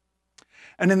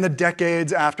 And in the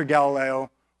decades after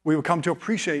Galileo, we would come to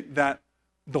appreciate that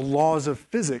the laws of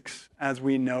physics, as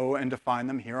we know and define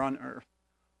them here on Earth,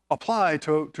 apply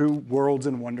to worlds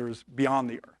and wonders beyond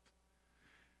the Earth.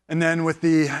 And then with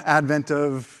the advent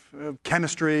of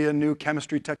chemistry and new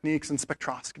chemistry techniques and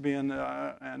spectroscopy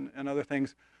and other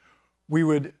things, we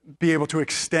would be able to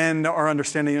extend our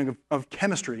understanding of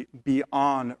chemistry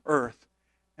beyond Earth.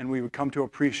 And we would come to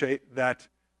appreciate that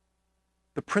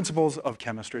the principles of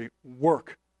chemistry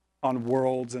work on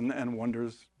worlds and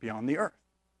wonders beyond the Earth.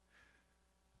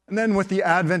 And then with the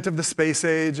advent of the space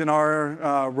age and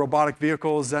our robotic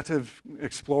vehicles that have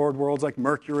explored worlds like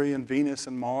Mercury and Venus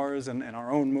and Mars and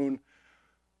our own moon,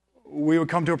 we would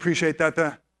come to appreciate that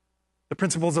the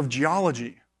principles of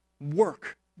geology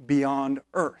work beyond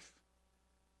Earth.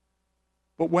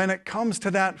 But when it comes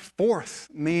to that 4th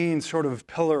main sort of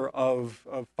pillar of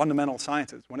fundamental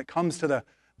sciences, when it comes to the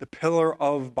pillar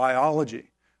of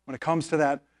biology, when it comes to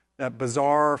that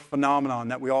bizarre phenomenon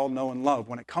that we all know and love,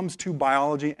 when it comes to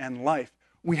biology and life,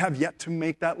 we have yet to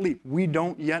make that leap. We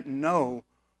don't yet know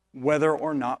whether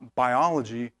or not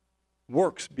biology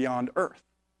works beyond Earth.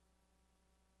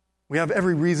 We have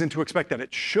every reason to expect that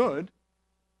it should.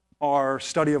 Our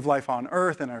study of life on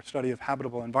Earth and our study of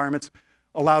habitable environments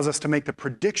allows us to make the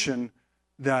prediction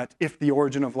that if the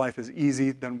origin of life is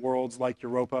easy, then worlds like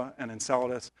Europa and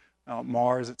Enceladus,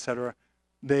 Mars, etc.,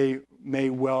 they may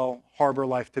well harbor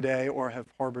life today or have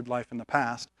harbored life in the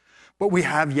past. But we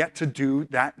have yet to do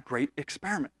that great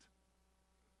experiment.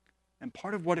 And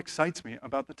part of what excites me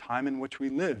about the time in which we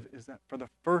live is that for the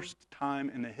first time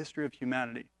in the history of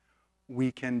humanity,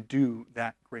 we can do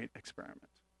that great experiment.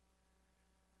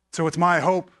 So it's my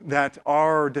hope that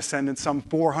our descendants some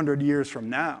 400 years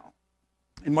from now,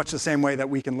 in much the same way that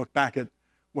we can look back at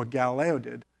what Galileo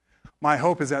did, my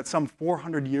hope is that some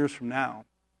 400 years from now,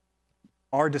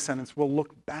 our descendants will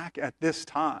look back at this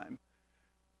time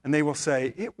and they will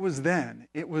say, it was then,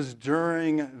 it was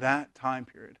during that time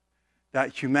period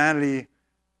that humanity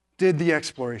did the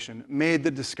exploration, made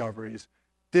the discoveries,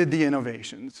 did the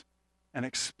innovations, and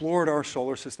explored our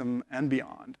solar system and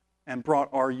beyond, and brought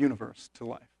our universe to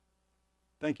life.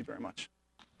 Thank you very much.